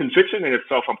conviction in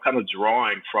itself, I'm kind of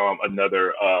drawing from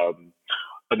another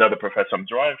professor. I'm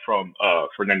drawing from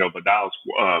Fernando Vidal's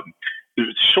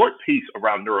short piece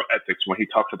around neuroethics when he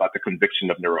talks about the conviction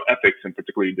of neuroethics, and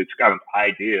particularly this kind of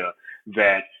idea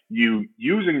that using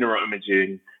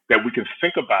neuroimaging, that we can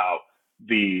think about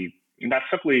not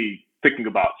simply thinking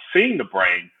about seeing the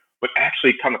brain, but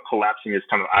actually kind of collapsing this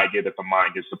kind of idea that the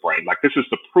mind is the brain. Like, this is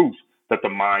the proof that the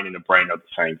mind and the brain are the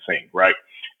same thing, right?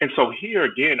 And so here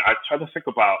again, I try to think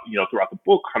about, throughout the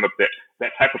book, kind of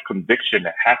that type of conviction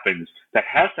that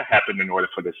has to happen in order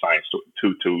for the science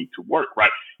to work,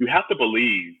 right? You have to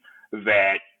believe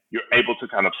that you're able to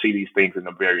kind of see these things in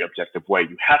a very objective way.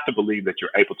 You have to believe that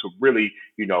you're able to really,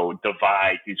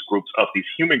 divide these groups up, these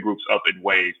human groups up in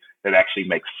ways that actually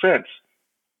make sense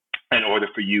in order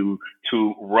for you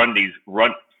to run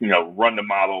the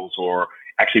models, or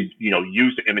actually,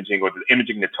 use the imaging, or the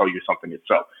imaging to tell you something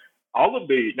itself.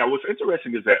 Now what's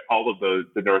interesting is that all of the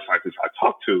neuroscientists I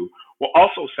talk to will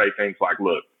also say things like,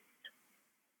 look,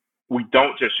 we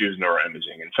don't just use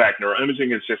neuroimaging. In fact,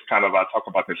 neuroimaging is just kind of, I talk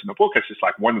about this in the book, it's just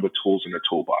like one of the tools in the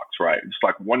toolbox, right? It's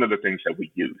like one of the things that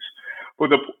we use. But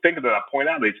the thing that I point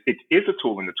out is it is a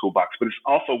tool in the toolbox, but it's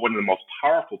also one of the most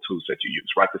powerful tools that you use,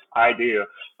 right? This idea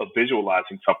of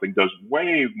visualizing something does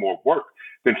way more work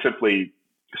than simply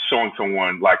showing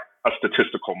someone like a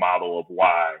statistical model of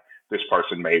why this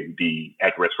person may be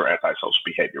at risk for antisocial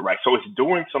behavior, right? So it's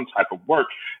doing some type of work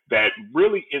that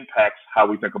really impacts how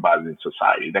we think about it in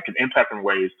society, that can impact in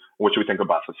ways in which we think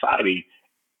about society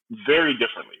very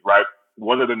differently, right?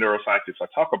 One of the neuroscientists I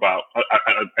talk about,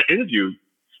 I interviewed,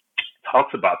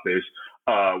 talks about this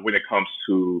when it comes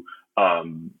to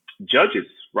judges,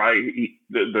 right?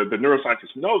 The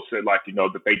neuroscientist knows that,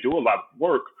 that they do a lot of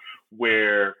work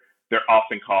where they're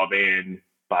often called in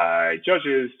by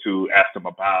judges to ask them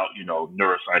about,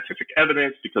 neuroscientific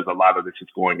evidence, because a lot of this is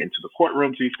going into the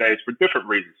courtrooms these days for different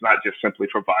reasons, not just simply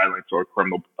for violence or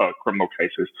criminal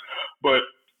cases, but,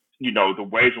 the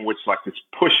ways in which this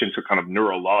push into kind of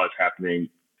neural law is happening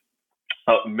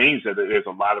means that there's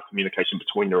a lot of communication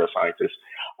between neuroscientists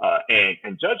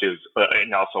and judges,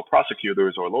 and also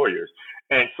prosecutors or lawyers.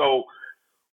 And so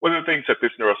one of the things that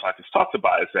this neuroscientist talks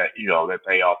about is that, that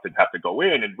they often have to go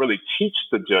in and really teach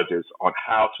the judges on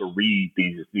how to read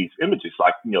these images,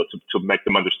 to make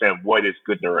them understand what is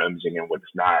good neuroimaging and what is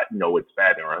not, what's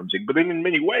bad neuroimaging. But then in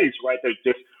many ways, right, they're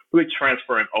just really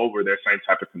transferring over their same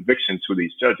type of conviction to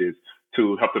these judges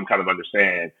to help them kind of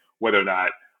understand whether or not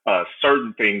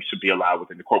certain things should be allowed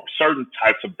within the court, certain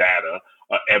types of data,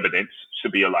 evidence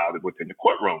should be allowed within the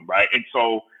courtroom, right? And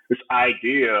so this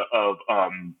idea of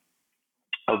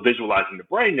visualizing the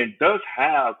brain then does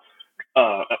have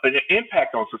an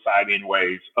impact on society in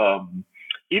ways,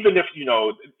 even if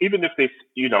this,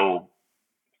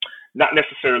 not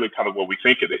necessarily kind of what we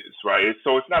think it is, right?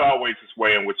 So it's not always this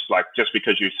way in which, just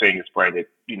because you're seeing this brain, that,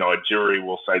 a jury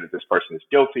will say that this person is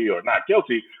guilty or not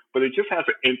guilty, but it just has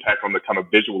an impact on the kind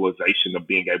of visualization of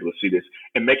being able to see this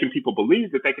and making people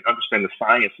believe that they can understand the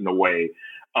science in a way,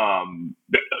 or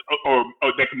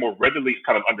they can more readily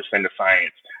kind of understand the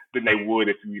science than they would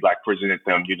if you presented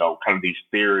them, kind of these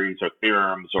theories or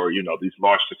theorems or, these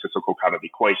large statistical kind of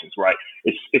equations, right?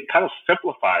 It kind of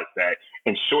simplifies that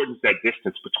and shortens that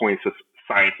distance between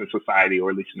science and society, or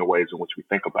at least in the ways in which we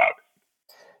think about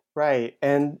it. Right.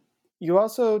 And you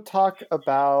also talk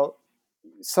about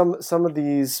some of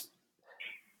these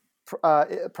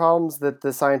problems that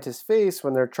the scientists face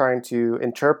when they're trying to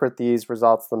interpret these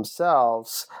results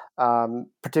themselves,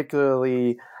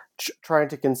 particularly trying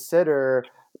to consider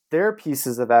their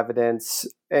pieces of evidence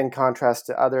in contrast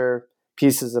to other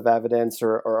pieces of evidence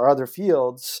or other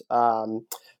fields.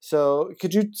 So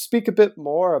could you speak a bit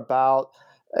more about,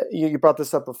 you brought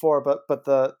this up before, but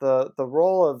the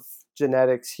role of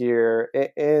genetics here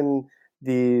in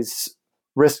these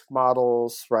risk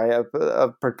models, right,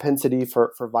 of propensity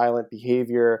for violent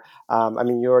behavior? You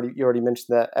already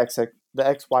mentioned the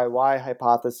XYY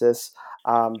hypothesis,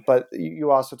 but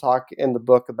you also talk in the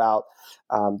book about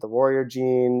the warrior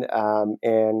gene,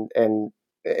 and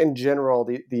in general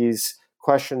these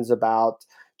questions about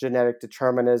genetic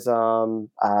determinism,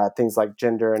 things like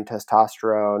gender and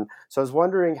testosterone. So I was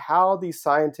wondering how these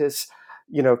scientists,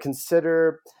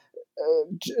 consider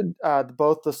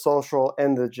both the social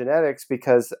and the genetics,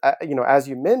 because as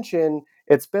you mentioned,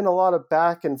 it's been a lot of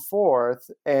back and forth,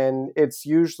 and it's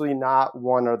usually not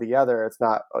one or the other. It's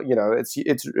not,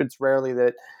 it's rarely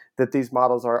that these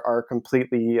models are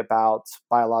completely about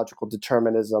biological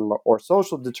determinism or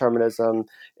social determinism.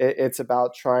 It's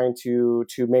about trying to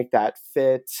make that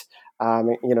fit,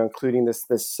 including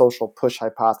this social push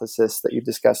hypothesis that you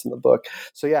discuss in the book.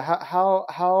 So yeah,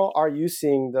 how are you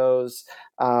seeing those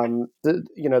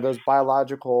those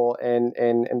biological and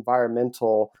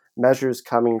environmental measures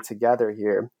coming together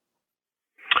here?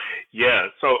 Yeah.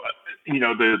 So,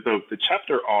 the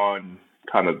chapter on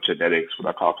kind of genetics, what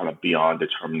I call kind of beyond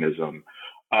determinism,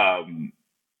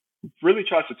 really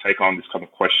tries to take on this kind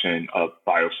of question of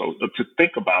to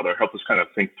think about or help us kind of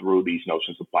think through these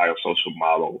notions of biosocial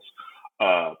models,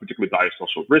 particularly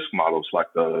biosocial risk models like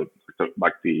the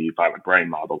violent brain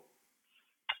model.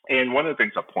 And one of the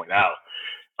things I point out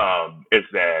is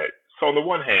that, so on the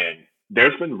one hand,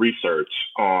 there's been research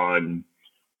on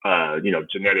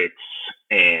genetics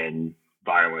and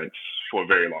violence for a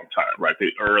very long time, right?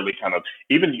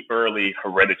 Even the early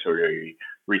hereditary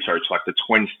research, like the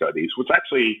twin studies, was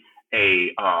actually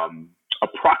a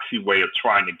proxy way of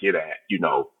trying to get at,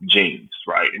 genes,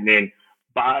 right? And then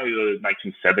by the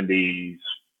 1970s,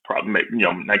 probably,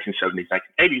 1970s,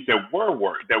 1980s, there was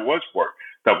work that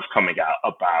was coming out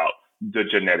about the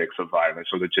genetics of violence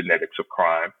or the genetics of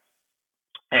crime.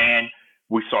 And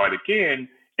we saw it again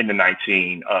in the by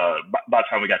the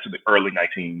time we got to the early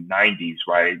 1990s,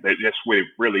 right? That's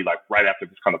really like right after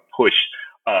this kind of push,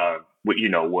 what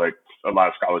a lot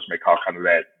of scholars may call kind of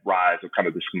that rise of kind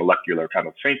of this molecular kind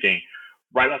of thinking.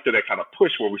 Right after that kind of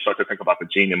push where we start to think about the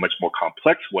gene in much more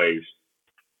complex ways,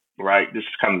 right? This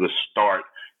is kind of the start.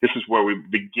 This is where we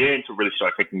begin to really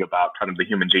start thinking about kind of the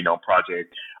Human Genome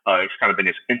Project. It's kind of in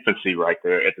its infancy right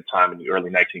there at the time in the early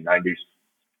 1990s.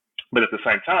 But at the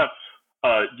same time,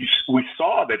 we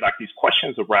saw that like these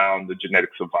questions around the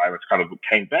genetics of violence kind of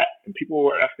came back, and people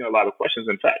were asking a lot of questions.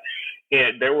 In fact,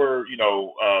 and there were,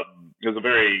 there's a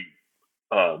very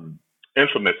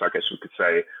infamous, I guess we could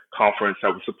say, conference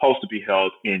that was supposed to be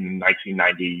held in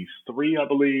 1993, I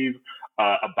believe,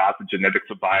 about the genetics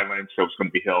of violence. That was going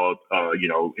to be held,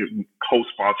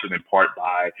 co-sponsored in part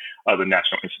by the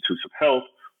National Institutes of Health,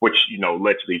 which,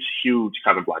 led to these huge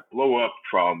kind of like blow up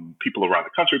from people around the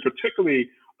country, particularly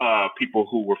people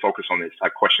who were focused on these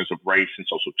like questions of race and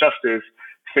social justice,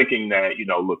 thinking that,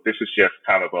 look, this is just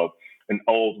kind of an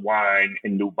old wine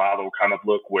in new bottle kind of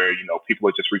look where, people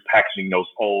are just repackaging those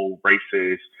old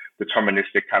racist,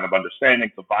 deterministic kind of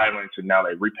understandings of violence, and now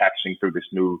they're repackaging through this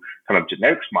new kind of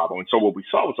genetics model. And so what we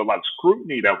saw was a lot of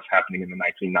scrutiny that was happening in the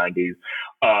 1990s,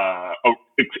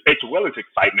 as well as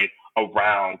excitement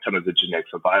around kind of the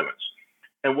genetics of violence.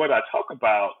 And what I talk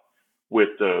about with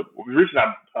the reason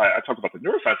I talk about the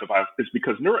neuroscience of violence is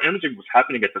because neuroimaging was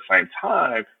happening at the same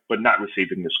time, but not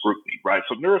receiving the scrutiny, right?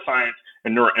 So neuroscience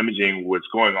and neuroimaging was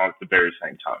going on at the very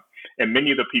same time. And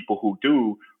many of the people who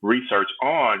do research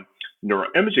on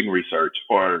neuroimaging research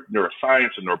or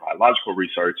neuroscience or neurobiological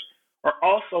research are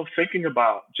also thinking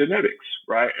about genetics,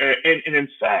 right? And in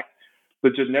fact,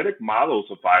 the genetic models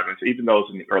of violence, even those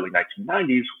in the early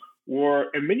 1990s, were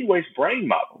in many ways brain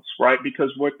models, right?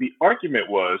 Because what the argument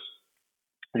was,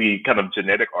 the kind of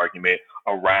genetic argument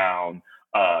around,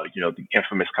 the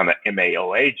infamous kind of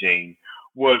MAOA gene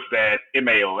was that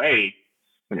MAOA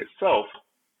in itself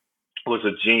was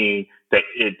a gene that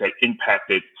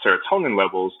impacted serotonin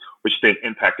levels, which then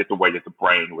impacted the way that the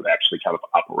brain would actually kind of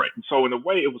operate. And so in a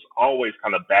way, it was always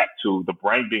kind of back to the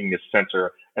brain being the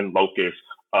center and locus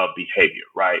of behavior,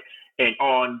 right? And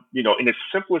on, in its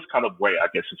simplest kind of way, I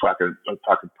guess, if I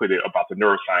could put it about the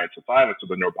neuroscience of violence or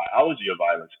the neurobiology of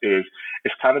violence, is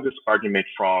it's kind of this argument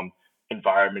from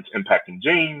environments impacting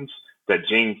genes, that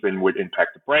genes then would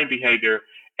impact the brain behavior,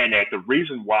 and that the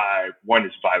reason why one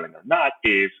is violent or not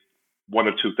is one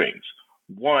of two things.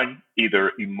 One,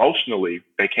 either emotionally,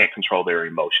 they can't control their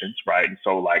emotions, right? And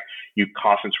so like you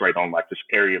concentrate on like this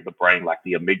area of the brain, like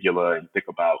the amygdala, and think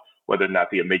about whether or not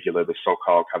the amygdala, the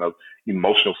so-called kind of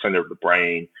emotional center of the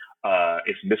brain,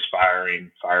 is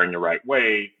misfiring, firing the right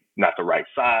way, not the right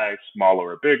size,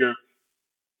 smaller or bigger.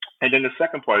 And then the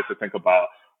second part is to think about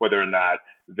whether or not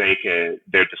their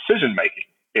decision-making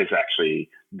is actually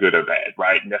good or bad,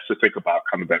 right? And that's to think about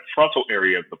kind of that frontal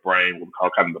area of the brain, what we call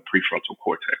kind of the prefrontal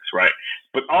cortex, right?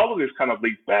 But all of this kind of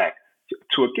leads back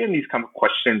to again, these kind of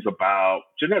questions about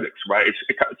genetics, right?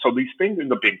 So these things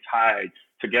end up being tied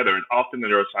together. And often the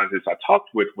neuroscientists I talked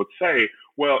with would say,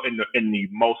 well, in the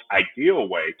most ideal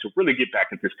way, to really get back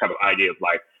into this kind of idea of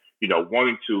like,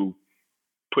 wanting to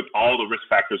put all the risk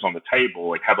factors on the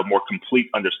table and have a more complete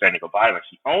understanding of violence.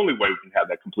 The only way we can have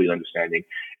that complete understanding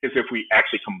is if we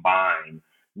actually combine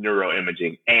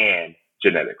neuroimaging and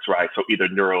genetics, right? So either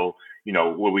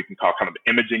what we can call kind of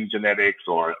imaging genetics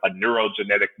or a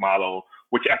neurogenetic model,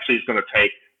 which actually is going to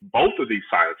take both of these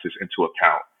sciences into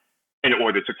account in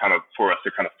order to for us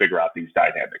to figure out these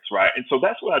dynamics, right? And so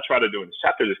that's what I try to do in this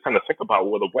chapter, is kind of think about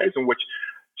the ways in which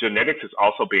genetics is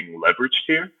also being leveraged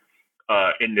here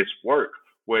in this work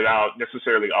without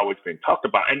necessarily always being talked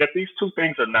about. And that these two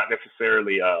things are not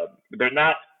necessarily, they're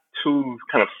not two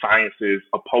kind of sciences,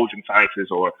 opposing sciences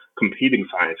or competing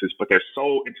sciences, but they're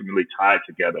so intimately tied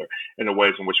together in the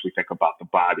ways in which we think about the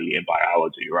body and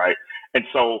biology, right? And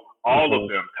so all of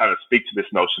them kind of speak to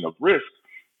this notion of risk,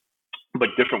 but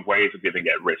different ways of getting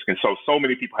at risk. And so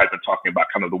many people have been talking about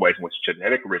kind of the ways in which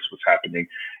genetic risk was happening.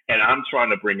 And I'm trying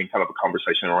to bring in kind of a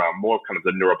conversation around more kind of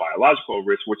the neurobiological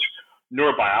risk,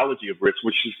 neurobiology of risk,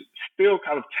 which is still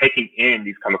kind of taking in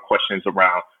these kind of questions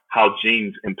around how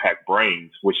genes impact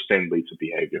brains, which then lead to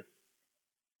behavior.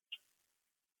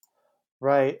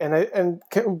 Right, and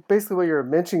basically what you're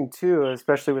mentioning too,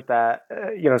 especially with that,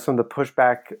 some of the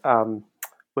pushback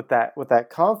with that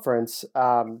conference,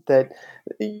 that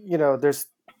there's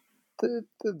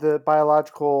the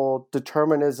biological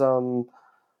determinism,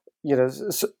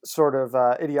 sort of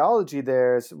ideology.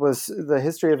 There was the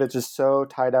history of it just so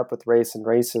tied up with race and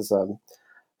racism.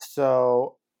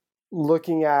 So,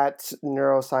 looking at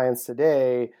neuroscience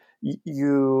today,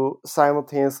 you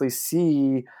simultaneously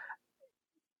see,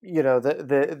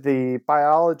 the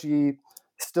biology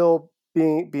still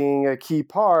being a key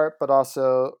part, but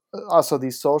also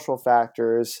these social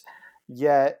factors.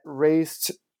 Yet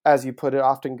race, as you put it,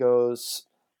 often goes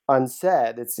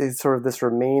unsaid. It's sort of this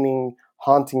remaining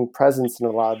haunting presence in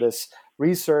a lot of this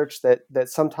research that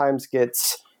sometimes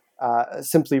gets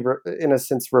simply, in a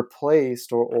sense,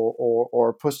 replaced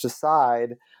or pushed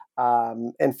aside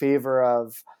in favor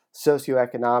of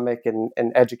socioeconomic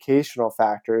and educational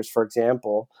factors, for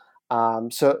example.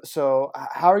 So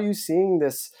how are you seeing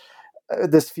this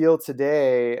field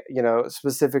today?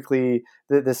 Specifically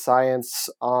the science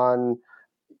on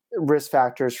risk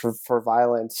factors for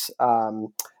violence.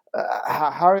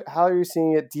 How are you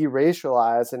seeing it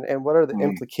deracialized, and what are the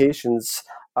implications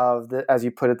of as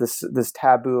you put it, this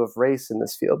taboo of race in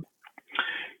this field?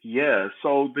 Yeah.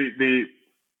 So the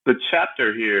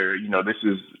chapter here, this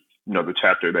is the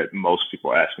chapter that most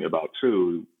people ask me about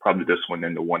too. Probably this one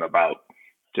and the one about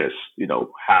just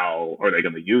how are they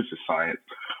going to use the science.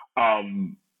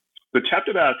 The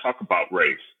chapter that I talk about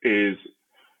race is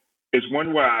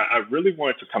one where I really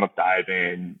wanted to kind of dive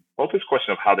in both this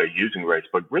question of how they're using race,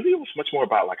 but really it was much more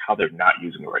about like how they're not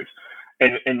using race.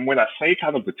 And when I say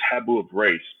kind of the taboo of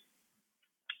race,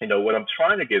 what I'm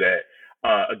trying to get at,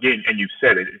 again, and you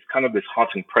said it, it's kind of this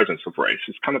haunting presence of race.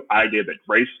 It's kind of idea that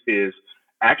race is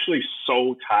actually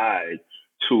so tied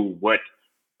to what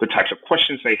the types of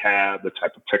questions they have, the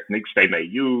type of techniques they may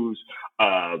use,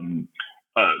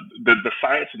 the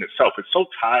science in itself is so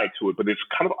tied to it, but it's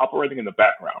kind of operating in the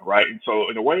background, right? And so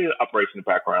in a way it operates in the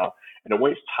background, and the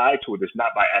way it's tied to it is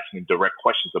not by asking direct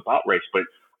questions about race, but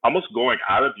almost going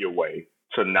out of your way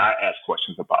to not ask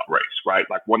questions about race, right?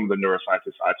 Like one of the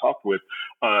neuroscientists I talked with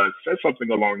said something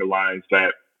along the lines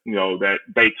that, that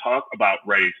they talk about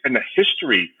race and the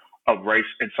history of race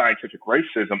and scientific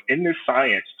racism in this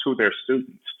science to their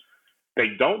students. They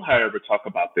don't, however, talk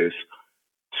about this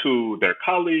to their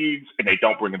colleagues, and they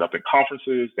don't bring it up in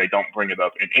conferences. They don't bring it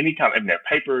up in any kind in their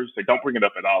papers. They don't bring it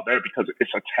up at all there because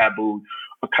it's a taboo,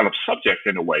 a kind of subject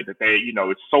in a way that they,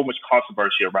 it's so much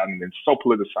controversy around it and so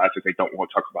politicized that they don't want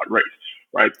to talk about race,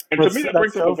 right? And to me, that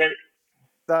brings up a very.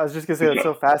 I was just going to say that's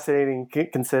so fascinating,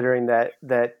 considering that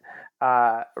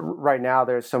right now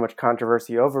there's so much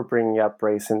controversy over bringing up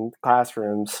race in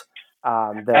classrooms.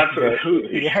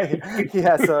 Absolutely.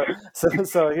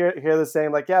 So here they're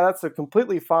saying like, yeah, that's a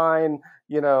completely fine,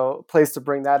 place to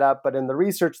bring that up. But in the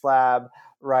research lab,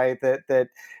 right, that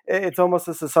it's almost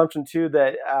this assumption too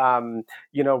that,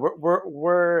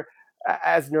 we're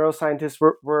as neuroscientists,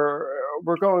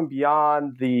 we're going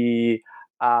beyond the,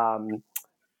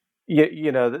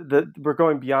 we're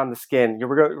going beyond the skin.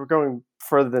 We're going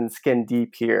further than skin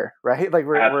deep here, right? Like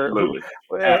absolutely.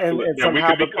 And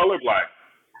somehow we could be colorblind.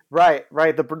 Right.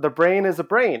 The brain is a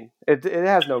brain. It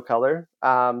has no color.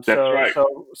 That's right.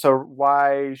 So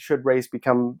why should race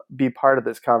be part of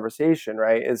this conversation?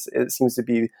 Right? It seems to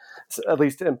be, at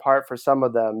least in part for some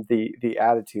of them, the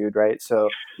attitude. Right. So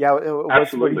yeah, what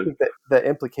do you think the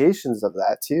implications of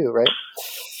that too? Right.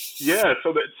 Yeah.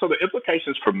 So the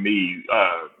implications for me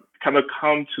kind of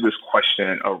come to this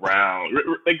question around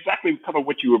exactly kind of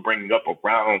what you were bringing up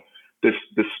around this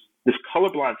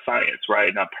colorblind science, right?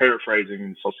 And I'm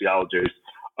paraphrasing sociologist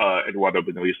Eduardo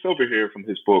Benillas Silva here from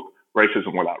his book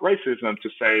Racism Without Racism, to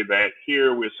say that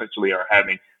here we essentially are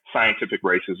having scientific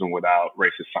racism without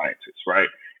racist scientists, right?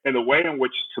 And the way in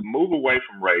which to move away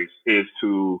from race is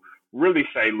to really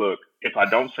say, look, if I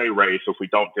don't say race, or if we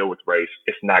don't deal with race,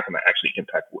 it's not going to actually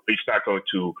impact. It's not going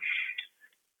to.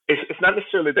 It's not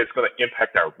necessarily that it's going to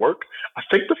impact our work. I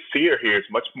think the fear here is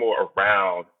much more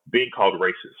around being called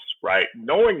racist, right?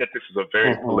 Knowing that this is a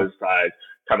very politicized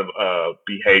kind of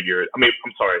behavior. I mean,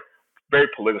 I'm sorry, very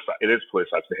politicized. It is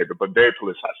politicized behavior, but very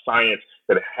politicized science,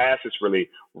 that it has this really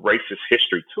racist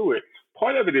history to it.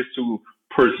 Part of it is to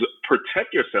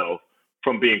protect yourself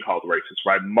from being called racist,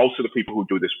 right? Most of the people who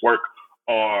do this work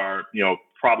are,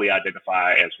 probably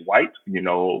identify as white,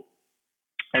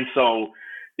 and so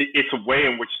it's a way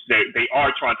in which they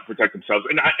are trying to protect themselves.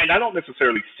 And I don't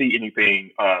necessarily see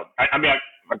anything. I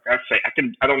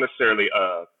don't necessarily.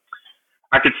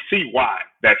 I could see why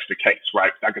that's the case,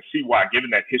 right? I could see why,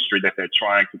 given that history, that they're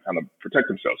trying to kind of protect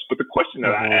themselves. But the question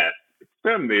that I ask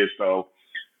them is, though,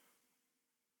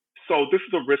 so this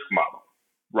is a risk model,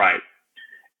 right?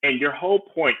 And your whole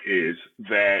point is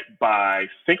that by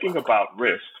thinking about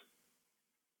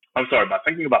by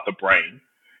thinking about the brain,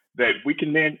 that we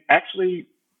can then actually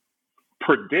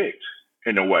predict,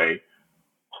 in a way,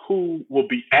 who will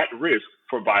be at risk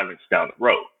for violence down the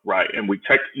road, right? And we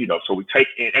take, so we take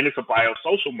in, and it's a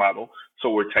biosocial model,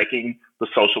 so we're taking the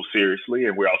social seriously,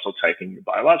 and we're also taking the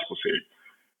biological serious.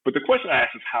 But the question I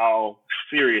ask is, how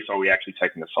serious are we actually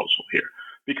taking the social here?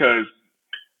 Because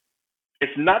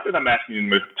it's not that I'm asking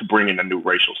them to bring in a new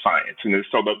racial science. And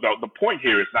so the point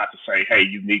here is not to say, hey,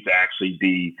 you need to actually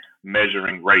be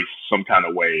measuring race some kind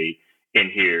of way in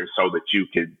here so that you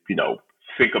could,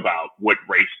 think about what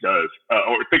race does,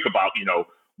 or think about,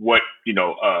 what,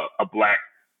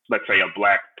 let's say a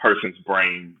black person's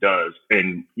brain does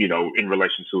in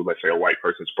relation to, let's say, a white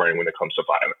person's brain when it comes to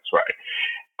violence, right?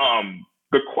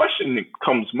 The question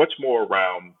comes much more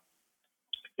around,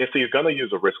 if you're going to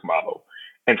use a risk model,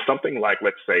 and something like,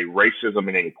 let's say, racism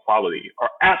and inequality are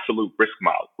absolute risk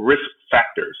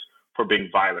factors for being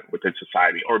violent within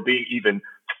society, or being even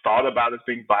thought about as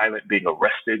being violent, being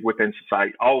arrested within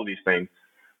society, all of these things.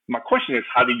 My question is,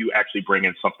 how do you actually bring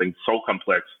in something so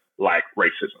complex like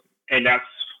racism? And that's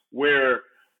where,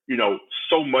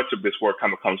 so much of this work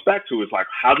kind of comes back to, is like,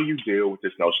 how do you deal with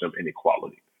this notion of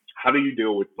inequality? How do you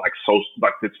deal with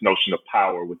this notion of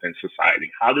power within society?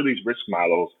 How do these risk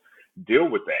models deal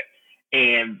with that?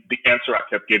 And the answer I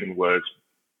kept getting was,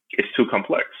 it's too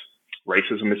complex.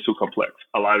 Racism is too complex.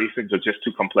 A lot of these things are just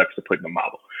too complex to put in a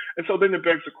model. And so then it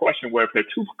begs the question, where if they're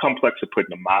too complex to put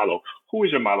in a model, who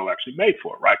is your model actually made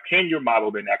for, right? Can your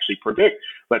model then actually predict,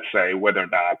 let's say, whether or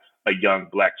not a young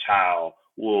black child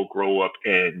will grow up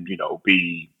and,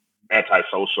 be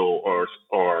antisocial or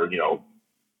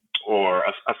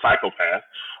a psychopath,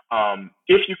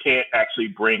 if you can't actually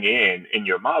bring in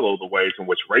your model the ways in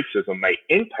which racism may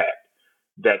impact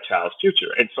that child's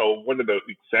future. And so one of the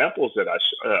examples that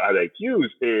I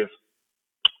use is,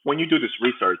 when you do this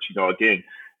research, again,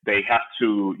 they have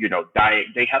to,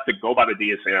 they have to go by the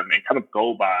DSM and kind of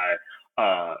go by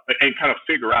and kind of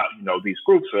figure out, these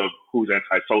groups of who's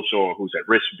antisocial or who's at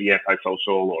risk to be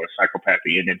antisocial or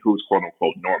psychopathy, and then who's quote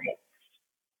unquote normal.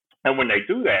 And when they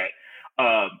do that,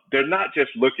 they're not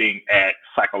just looking at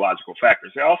psychological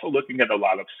factors. They're also looking at a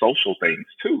lot of social things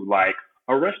too, like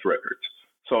arrest records.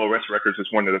 So arrest records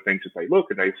is one of the things that they look,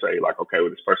 and they say, like, okay, well,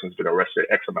 this person's been arrested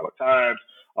X amount of times,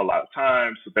 a lot of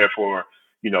times. So therefore,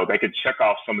 they can check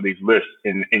off some of these lists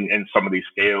in some of these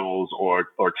scales or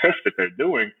tests that they're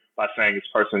doing by saying this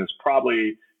person is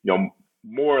probably,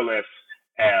 more or less,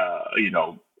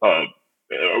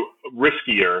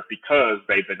 riskier because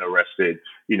they've been arrested,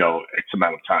 X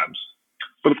amount of times.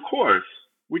 But of course,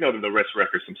 we know that the arrest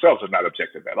records themselves are not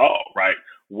objective at all, right?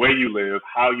 Where you live,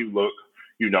 how you look,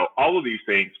 all of these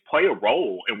things play a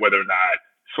role in whether or not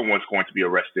someone's going to be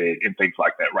arrested and things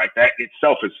like that, right? That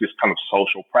itself is just kind of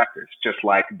social practice, just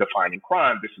like defining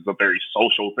crime. This is a very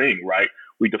social thing, right?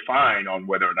 We define on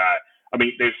whether or not,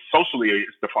 there's socially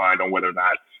it's defined on whether or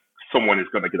not someone is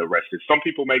going to get arrested. Some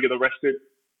people may get arrested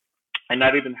and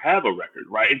not even have a record,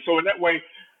 right? And so in that way,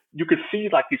 you could see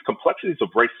like these complexities of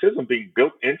racism being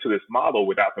built into this model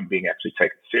without them being actually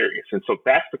taken serious. And so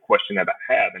that's the question that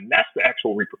I have. And that's the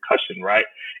actual repercussion, right?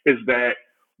 Is that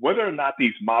whether or not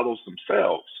these models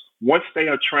themselves, once they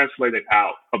are translated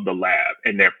out of the lab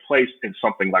and they're placed in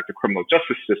something like the criminal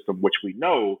justice system, which we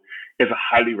know is a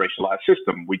highly racialized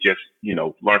system. We just,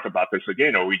 learned about this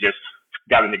again, or we just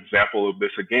got an example of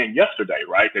this again yesterday,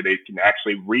 right? That they can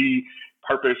actually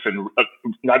repurpose and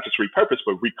not just repurpose,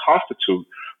 but reconstitute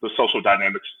the social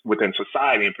dynamics within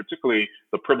society, and particularly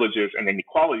the privileges and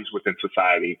inequalities within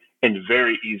society in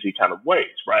very easy kind of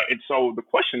ways, right? And so the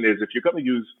question is, if you're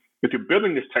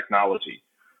building this technology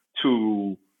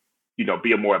to,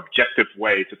 be a more objective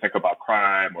way to think about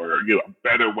crime, or a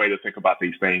better way to think about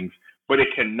these things, but it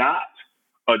cannot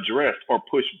address or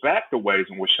push back the ways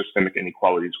in which systemic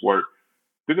inequalities work,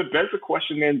 then it begs the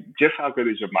question then, just how good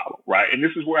is your model, right? And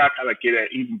this is where I kind of get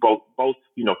at, even both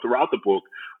throughout the book,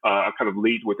 I kind of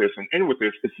lead with this and end with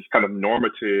this. It's this kind of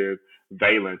normative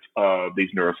valence of these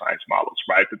neuroscience models,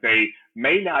 right? That they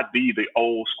may not be the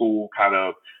old school kind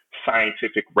of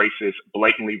scientific racist,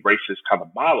 blatantly racist kind of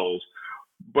models,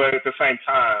 but at the same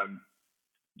time,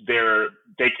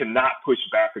 they cannot push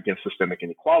back against systemic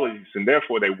inequalities, and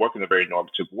therefore they work in a very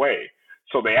normative way.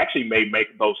 So they actually may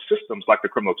make those systems, like the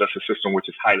criminal justice system, which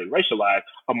is highly racialized,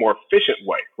 a more efficient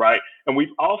way, right? And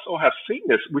we've also have seen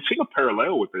this. We've seen a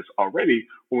parallel with this already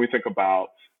when we think about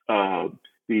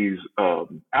these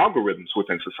algorithms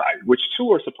within society, which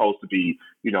too are supposed to be,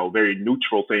 very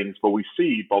neutral things, but we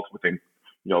see both within,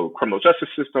 criminal justice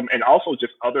system and also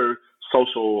just other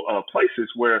social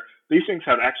places where these things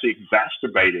have actually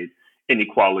exacerbated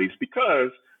inequalities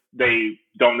because they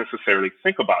don't necessarily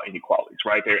think about inequalities,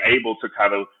 right? They're able to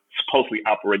kind of supposedly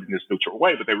operate in this neutral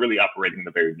way, but they're really operating in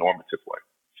a very normative way.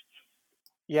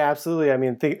 Yeah, absolutely. I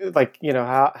mean,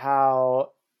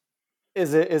 how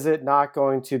is it not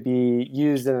going to be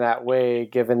used in that way,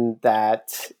 given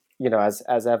that,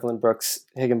 as Evelyn Brooks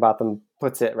Higginbotham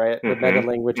puts it, right, the meta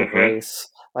language of race,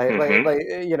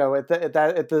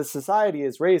 if the society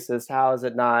is racist, how is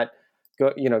it not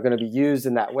going to be used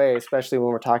in that way, especially when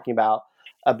we're talking about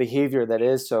a behavior that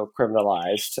is so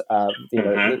criminalized,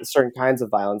 certain kinds of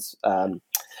violence.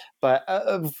 But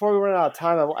before we run out of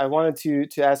time, I wanted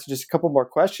to ask you just a couple more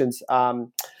questions.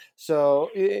 So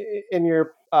in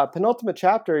your penultimate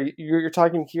chapter, you're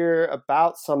talking here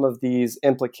about some of these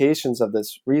implications of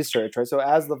this research, right? So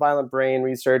as the violent brain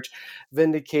research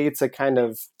vindicates a kind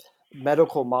of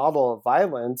medical model of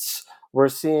violence, we're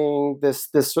seeing this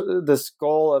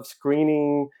goal of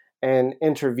screening and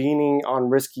intervening on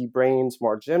risky brains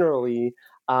more generally.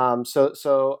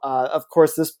 So of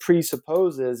course, this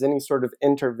presupposes any sort of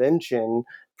intervention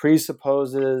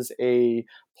presupposes a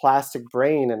plastic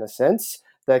brain, in a sense,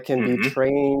 that can be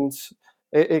trained.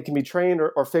 It can be trained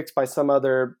or fixed by some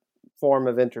other form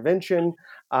of intervention.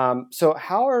 So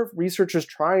how are researchers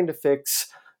trying to fix,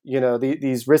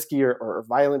 these risky or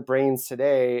violent brains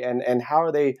today, and how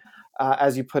are they,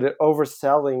 as you put it,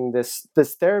 overselling this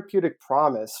therapeutic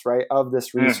promise, right, of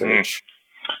this research?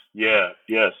 Yeah.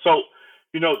 So,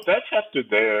 that chapter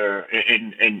there,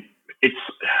 and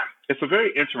it's a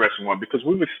very interesting one, because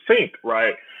we would think,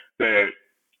 right, that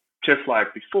just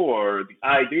like before, the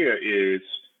idea is,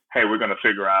 hey, we're going to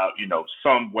figure out,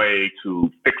 some way to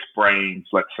fix brains,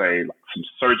 let's say like some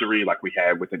surgery like we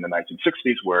had within the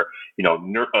 1960s where,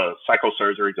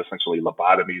 psychosurgery, essentially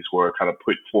lobotomies, were kind of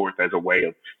put forth as a way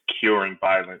of curing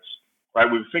violence,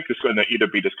 right? We think it's going to either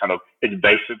be this kind of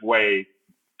invasive way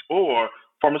or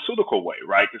pharmaceutical way,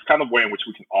 right? This kind of way in which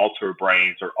we can alter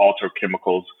brains or alter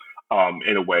chemicals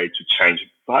in a way to change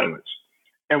violence.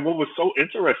 And what was so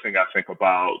interesting, I think,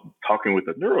 about talking with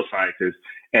the neuroscientists,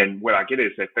 and what I get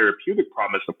is that therapeutic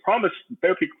promise.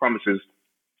 Therapeutic promises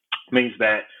means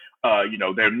that,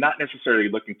 they're not necessarily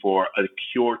looking for a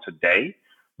cure today,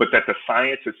 but that the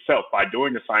science itself, by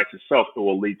doing the science itself, it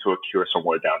will lead to a cure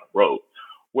somewhere down the road.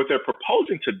 What they're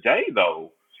proposing today,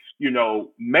 though,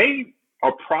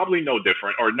 are probably no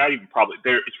different, or not even probably,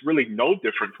 it's really no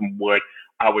different from what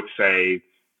I would say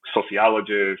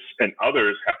sociologists and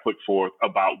others have put forth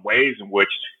about ways in which,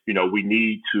 we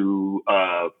need to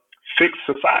fix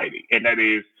society. And that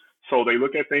is, so they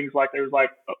look at things like there's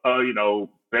like,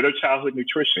 better childhood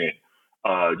nutrition,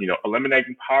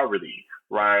 eliminating poverty,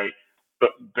 right? But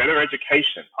better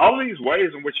education, all of these ways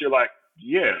in which you're like,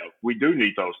 yeah, we do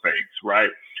need those things, right?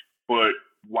 But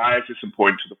why is this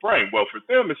important to the brain? Well, for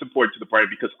them, it's important to the brain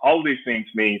because all of these things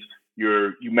means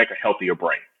you make a healthier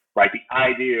brain, right? The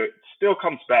idea still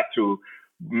comes back to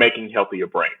making healthier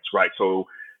brains, right? So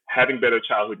having better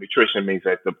childhood nutrition means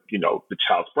that the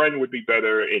child's brain would be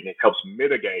better, and it helps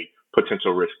mitigate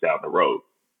potential risk down the road,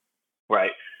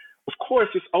 right? Of course,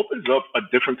 this opens up a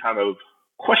different kind of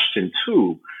question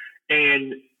too,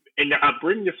 and I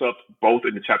bring this up both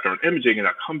in the chapter on imaging, and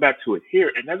I come back to it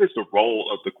here, and that is the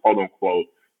role of the quote unquote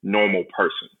normal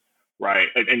person, right?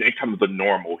 And kind of the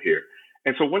normal here.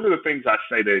 And so one of the things I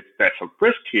say that's a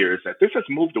risk here is that this has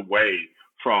moved away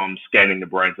from scanning the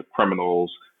brains of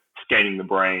criminals, scanning the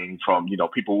brain from,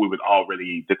 people we would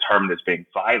already determine as being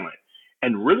violent.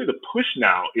 And really the push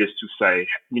now is to say,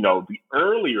 the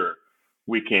earlier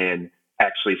we can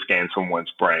actually scan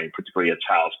someone's brain, particularly a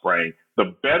child's brain,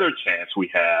 the better chance we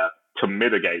have to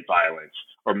mitigate violence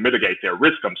or mitigate their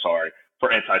risk,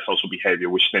 for antisocial behavior,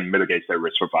 which then mitigates their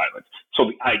risk for violence. So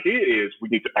the idea is we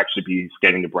need to actually be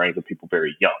scanning the brains of people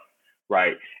very young,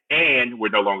 right? And we're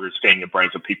no longer scanning the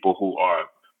brains of people who are,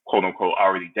 quote unquote,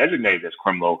 already designated as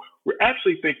criminal. We're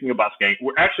actually thinking about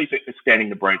scanning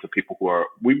the brains of people who are,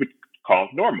 we would call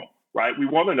normal, right? We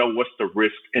want to know what's the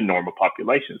risk in normal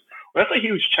populations. Well, that's a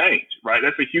huge change, right?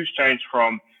 That's a huge change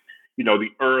from, the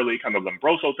early kind of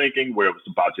Lombroso thinking where it was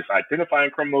about just identifying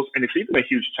criminals. And it's even a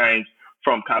huge change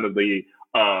from kind of the,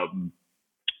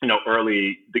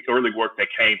 early work that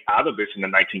came out of this in the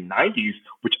 1990s,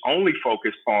 which only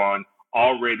focused on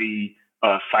already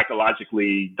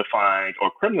psychologically defined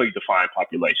or criminally defined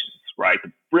populations, right?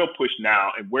 The real push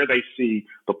now and where they see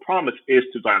the promise is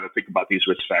to try to think about these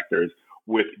risk factors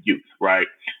with youth, right?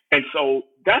 And so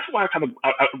that's why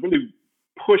I really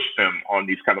push them on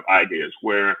these kind of ideas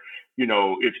where,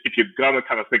 if you're going to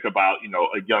kind of think about,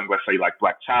 a young, let's say like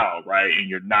Black child, right? And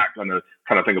you're not going to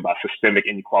kind of think about systemic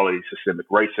inequality, systemic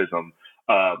racism,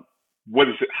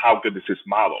 how good is this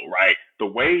model, right? The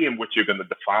way in which you're going to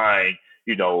define,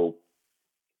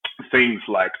 things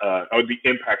like, or the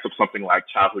impacts of something like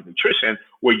childhood nutrition,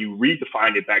 where you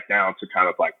redefine it back down to kind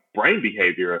of like brain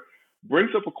behavior,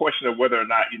 brings up a question of whether or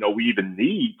not, we even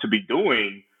need to be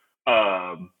doing,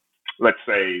 let's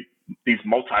say, these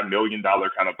multi-million-dollar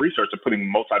kind of research or putting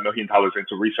multi-million-dollars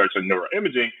into research and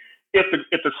neuroimaging, if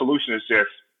the solution is just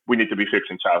we need to be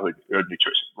fixing childhood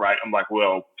nutrition, right? I'm like,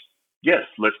 well, yes,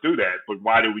 let's do that, but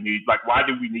why do we need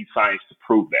science to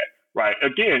prove that, right?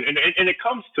 Again, and it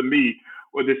comes to me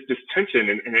with this tension,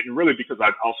 and it really because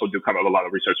I also do kind of a lot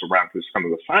of research around this kind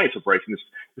of the science of race, and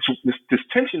this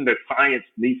tension that science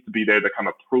needs to be there to kind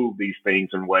of prove these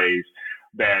things in ways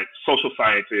that social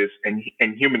scientists and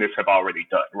humanists have already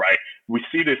done, right? We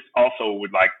see this also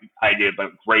with like the idea that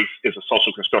race is a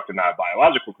social construct and not a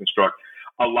biological construct.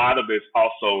 A lot of this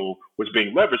also was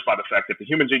being leveraged by the fact that the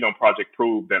Human Genome Project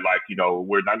proved that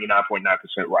we're 99.9%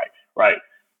 right?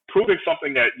 Proving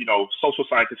something that, social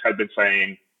scientists had been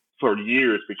saying for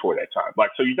years before that time.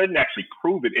 So you didn't actually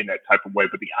prove it in that type of way,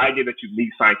 but the idea that you need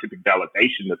scientific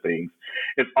validation of things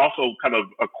is also kind of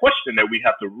a question that we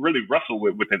have to really wrestle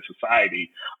with within society,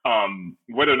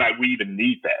 whether or not we even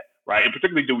need that, right? And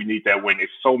particularly do we need that when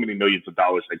it's so many millions of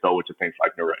dollars that go into things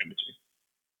like neuroimaging?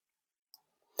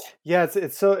 Yeah,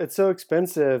 it's so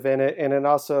expensive, and it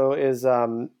also is,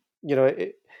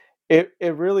 it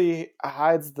really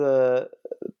hides the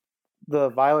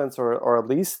violence or at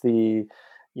least the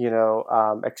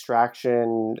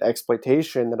extraction,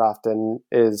 exploitation that often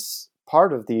is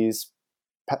part of the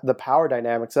power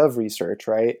dynamics of research,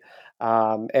 right?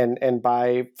 And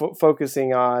by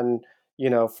focusing on,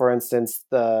 for instance,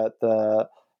 the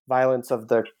violence of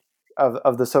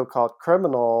the so-called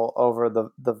criminal over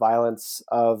the violence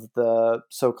of the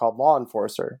so-called law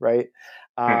enforcer, right?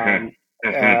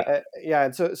 Yeah,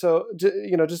 and so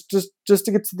just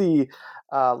to get to the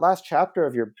last chapter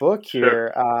of your book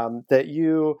here, sure. That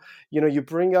you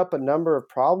bring up a number of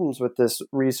problems with this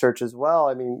research as well.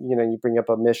 I mean, you bring up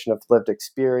a mission of lived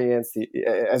experience,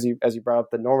 as you brought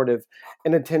up the normative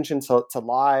inattention to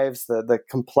lives, the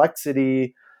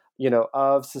complexity,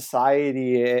 of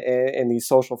society and these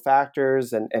social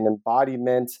factors and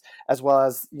embodiment, as well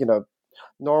as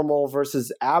normal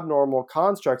versus abnormal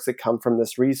constructs that come from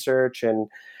this research and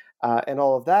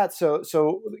all of that. So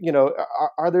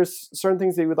are there certain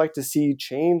things that you would like to see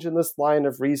change in this line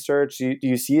of research? Do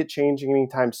you see it changing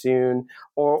anytime soon,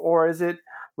 or is it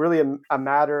really a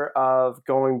matter of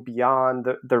going beyond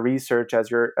the research, as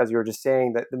you're just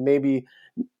saying, that maybe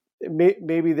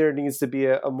there needs to be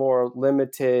a more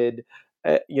limited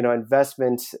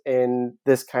investment in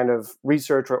this kind of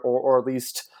research, or at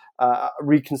least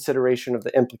reconsideration of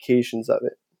the implications of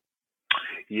it?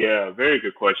 Yeah, very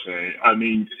good question. I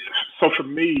mean, so for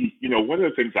me, one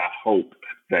of the things I hope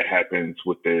that happens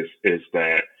with this is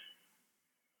that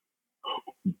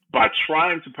by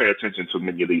trying to pay attention to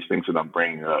many of these things that I'm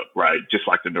bringing up, right, just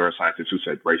like the neuroscientists who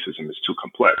said racism is too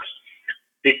complex,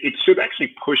 it should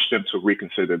actually push them to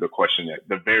reconsider the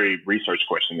very research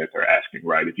question that they're asking,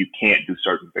 right? If you can't do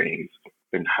certain things,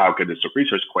 then how good is the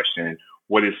research question?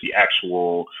 What is the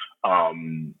actual,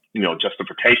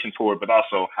 justification for it? But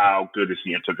also, how good is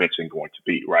the intervention going to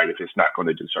be, right? If it's not going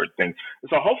to do certain things. And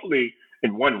so hopefully,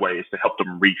 in one way, is to help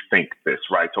them rethink this,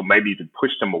 right? So maybe even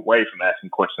push them away from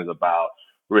asking questions about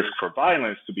risk for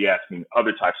violence to be asking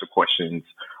other types of questions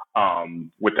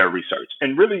with their research.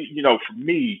 And really, for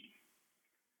me,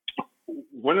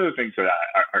 one of the things that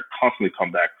I constantly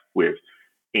come back with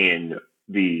in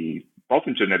both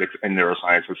in genetics and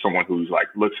neuroscience as someone who's like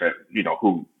looks at,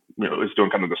 who, is doing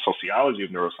kind of the sociology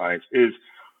of neuroscience is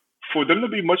for them to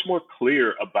be much more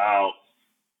clear about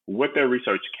what their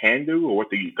research can do or what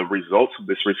the results of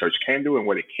this research can do and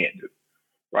what it can't do,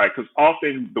 right? Because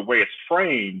often the way it's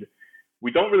framed,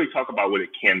 we don't really talk about what it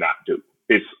cannot do.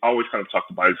 It's always kind of talked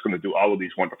about it's going to do all of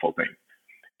these wonderful things.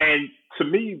 And to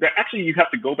me, that actually you have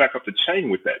to go back up the chain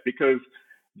with that, because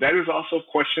that is also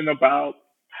a question about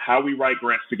how we write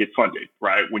grants to get funded,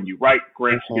 right? When you write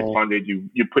grants to get funded,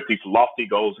 you put these lofty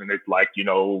goals in it, like, you're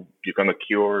going to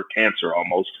cure cancer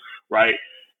almost, right?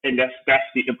 And that's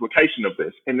the implication of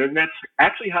this. And then that's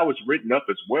actually how it's written up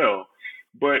as well.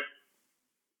 But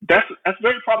that's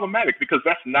very problematic, because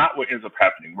that's not what ends up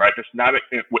happening, right? That's not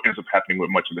what ends up happening with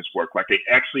much of this work. Like, it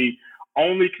actually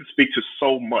only can speak to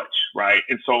so much, right?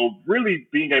 And so really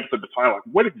being able to define, like,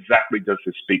 what exactly does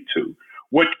this speak to?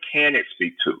 What can it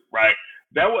speak to, right?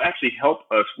 That will actually help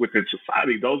us within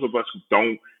society. Those of us who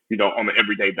don't, on an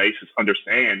everyday basis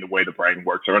understand the way the brain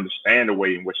works or understand the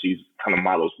way in which these kind of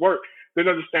models work, then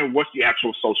understand what's the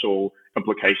actual social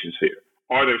implications here.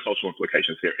 Are there social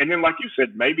implications here? And then, like you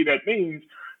said, maybe that means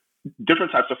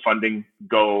different types of funding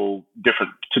go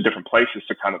to different places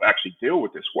to kind of actually deal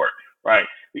with this work, right?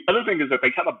 The other thing is that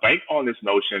they kind of bank on this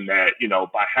notion that,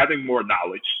 by having more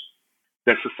knowledge,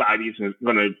 that society is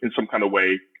going to, in some kind of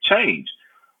way, change.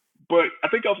 But I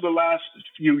think over the last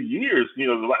few years,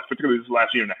 particularly this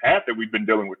last year and a half that we've been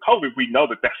dealing with COVID, we know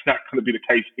that that's not going to be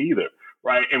the case either,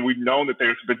 right? And we've known that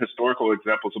there's been historical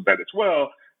examples of that as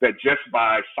well, that just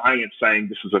by science saying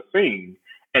this is a thing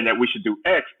and that we should do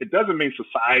X, it doesn't mean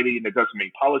society, and it doesn't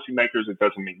mean policymakers, it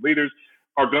doesn't mean leaders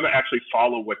are going to actually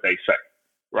follow what they say,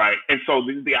 right? And so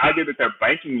the idea that they're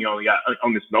banking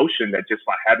on this notion that just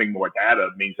by having more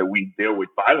data means that we deal with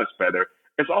violence better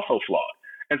is also flawed.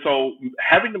 And so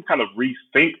having them kind of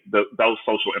rethink those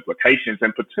social implications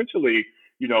and potentially,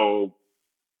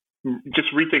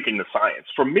 just rethinking the science.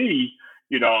 For me,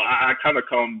 I kind of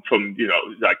come from,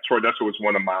 like Troy Duster was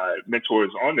one of my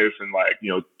mentors on this, and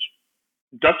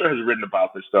Duster has written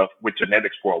about this stuff with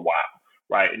genetics for a while,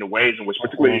 right? In the ways in which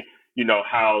particularly,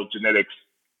 how genetics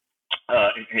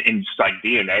and just like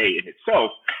DNA in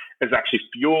itself is actually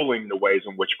fueling the ways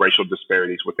in which racial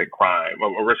disparities within crime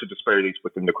or racial disparities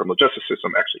within the criminal justice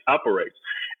system actually operates.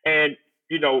 And,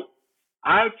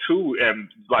 I too am,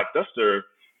 like Duster,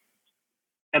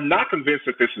 am not convinced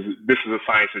that this is a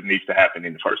science that needs to happen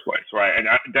in the first place, right? And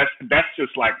that's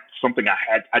just like something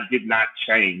I did not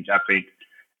change, I think,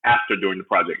 after doing the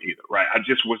project either, right? I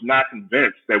just was not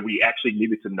convinced that we actually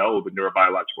needed to know the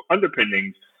neurobiological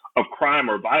underpinnings of crime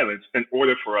or violence in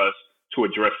order for us to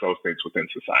address those things within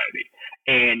society.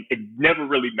 And it never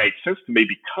really made sense to me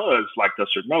because, like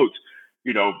Duster notes,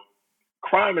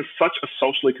 crime is such a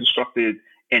socially constructed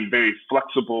and very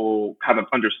flexible kind of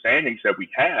understandings that we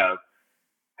have,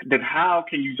 then how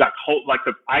can you hold,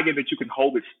 the idea that you can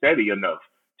hold it steady enough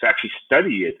to actually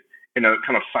study it in a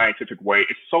kind of scientific way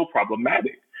is so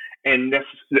problematic. And that's,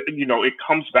 it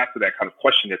comes back to that kind of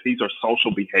question. If these are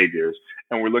social behaviors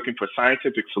and we're looking for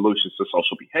scientific solutions to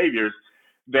social behaviors,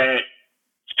 that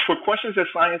for questions that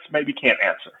science maybe can't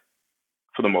answer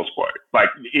for the most part,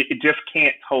 it just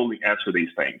can't totally answer these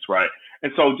things, right?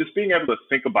 And so just being able to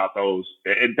think about those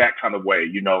in that kind of way,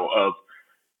 of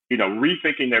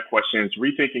rethinking their questions,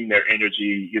 rethinking their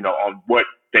energy, on what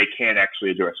they can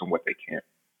actually address and what they can't.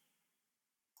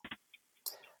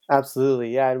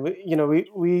 Absolutely, yeah, and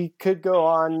we could go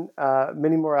on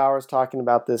many more hours talking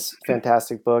about this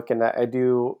fantastic book, and I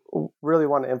do really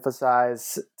want to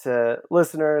emphasize to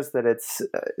listeners that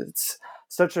it's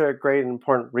such a great and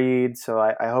important read. So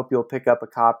I hope you'll pick up a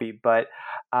copy. But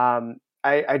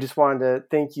I just wanted to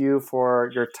thank you for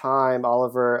your time,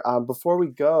 Oliver. Before we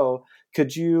go,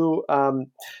 could you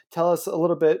tell us a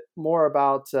little bit more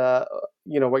about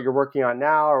what you're working on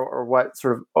now, or what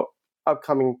sort of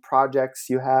upcoming projects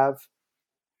you have?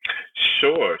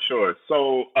 Sure.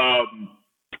 So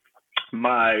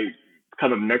my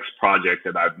kind of next project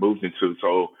that I've moved into,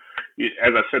 so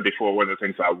as I said before, one of the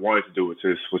things I wanted to do was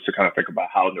to kind of think about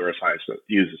how neuroscience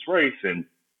uses race. And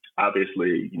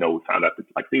obviously, we found out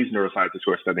that these neuroscientists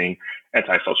who are studying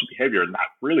antisocial behavior are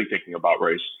not really thinking about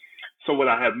race. So what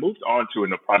I have moved on to in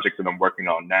the project that I'm working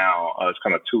on now is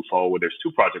kind of twofold, where there's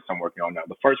two projects I'm working on now.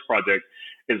 The first project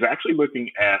is actually looking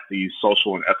at the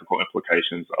social and ethical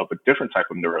implications of a different type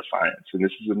of neuroscience. And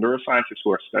this is the neuroscientists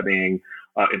who are studying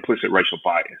implicit racial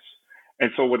bias. And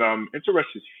so what I'm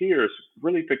interested here is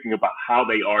really thinking about how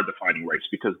they are defining race,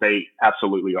 because they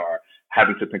absolutely are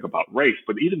having to think about race.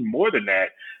 But even more than that,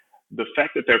 the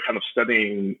fact that they're kind of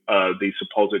studying the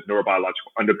supposed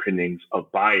neurobiological underpinnings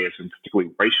of bias, and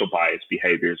particularly racial bias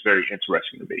behavior, is very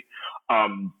interesting to me.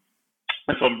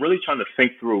 And so I'm really trying to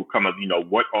think through kind of,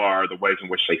 what are the ways in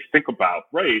which they think about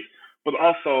race, but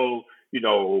also,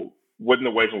 what are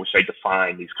the ways in which they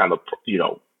define these kind of,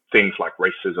 things like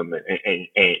racism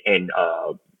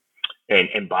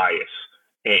and bias,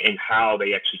 and how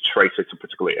they actually trace it to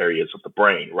particular areas of the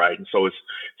brain, right? And so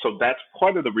that's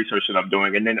part of the research that I'm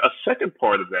doing. And then a second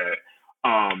part of that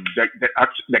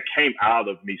that came out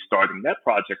of me starting that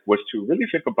project was to really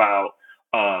think about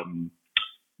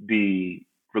the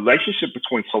relationship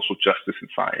between social justice and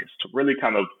science, to really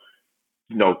kind of,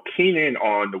 keen in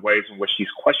on the ways in which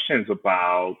these questions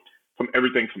about from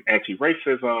everything from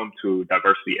anti-racism to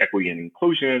diversity, equity, and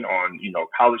inclusion on,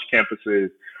 college campuses,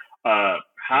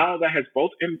 how that has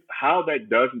how that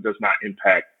does and does not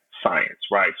impact science,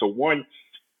 right? So one,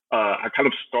 I kind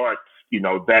of start,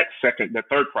 that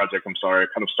third project, it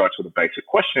kind of starts with a basic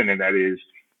question, and that is,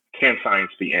 can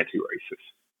science be anti-racist?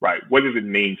 Right? What does it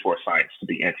mean for science to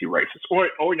be anti-racist, or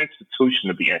an institution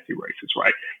to be anti-racist,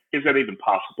 right? Is that even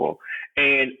possible?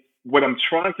 And what I'm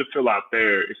trying to fill out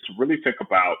there is to really think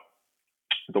about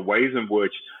the ways in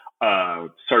which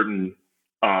certain,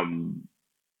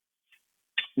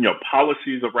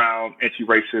 policies around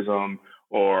anti-racism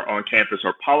or on campus,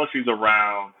 or policies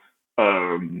around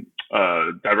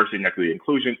diversity and equity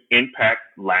inclusion impact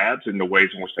labs and the ways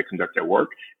in which they conduct their work.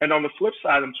 And on the flip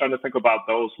side, I'm trying to think about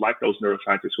those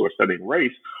neuroscientists who are studying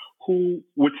race, who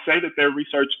would say that their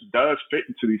research does fit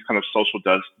into these kind of social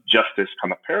justice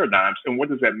kind of paradigms. And what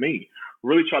does that mean?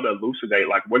 Really try to elucidate,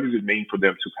 like, what does it mean for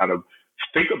them to kind of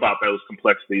think about those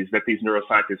complexities that these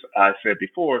neuroscientists, I said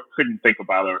before, couldn't think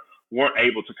about or weren't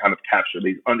able to kind of capture,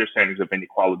 these understandings of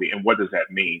inequality, and what does that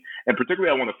mean? And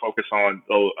particularly, I want to focus on,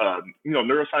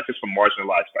 neuroscientists from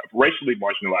racially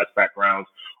marginalized backgrounds,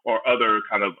 or other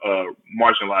kind of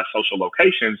marginalized social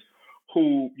locations,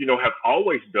 who, have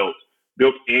always built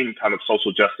in kind of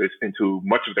social justice into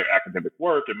much of their academic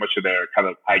work and much of their kind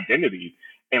of identity.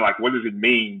 And like, what does it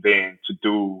mean then to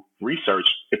do research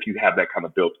if you have that kind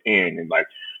of built in, and like,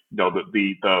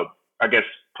 the I guess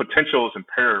potentials and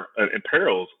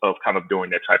perils of kind of doing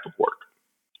that type of work.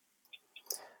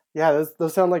 Yeah,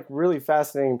 those sound like really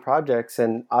fascinating projects,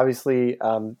 and obviously,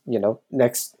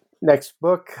 next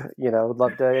book, would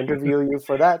love to interview you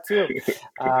for that too.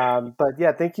 But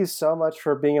yeah, thank you so much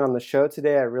for being on the show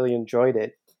today. I really enjoyed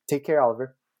it. Take care,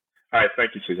 Oliver. All right,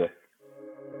 thank you, CJ.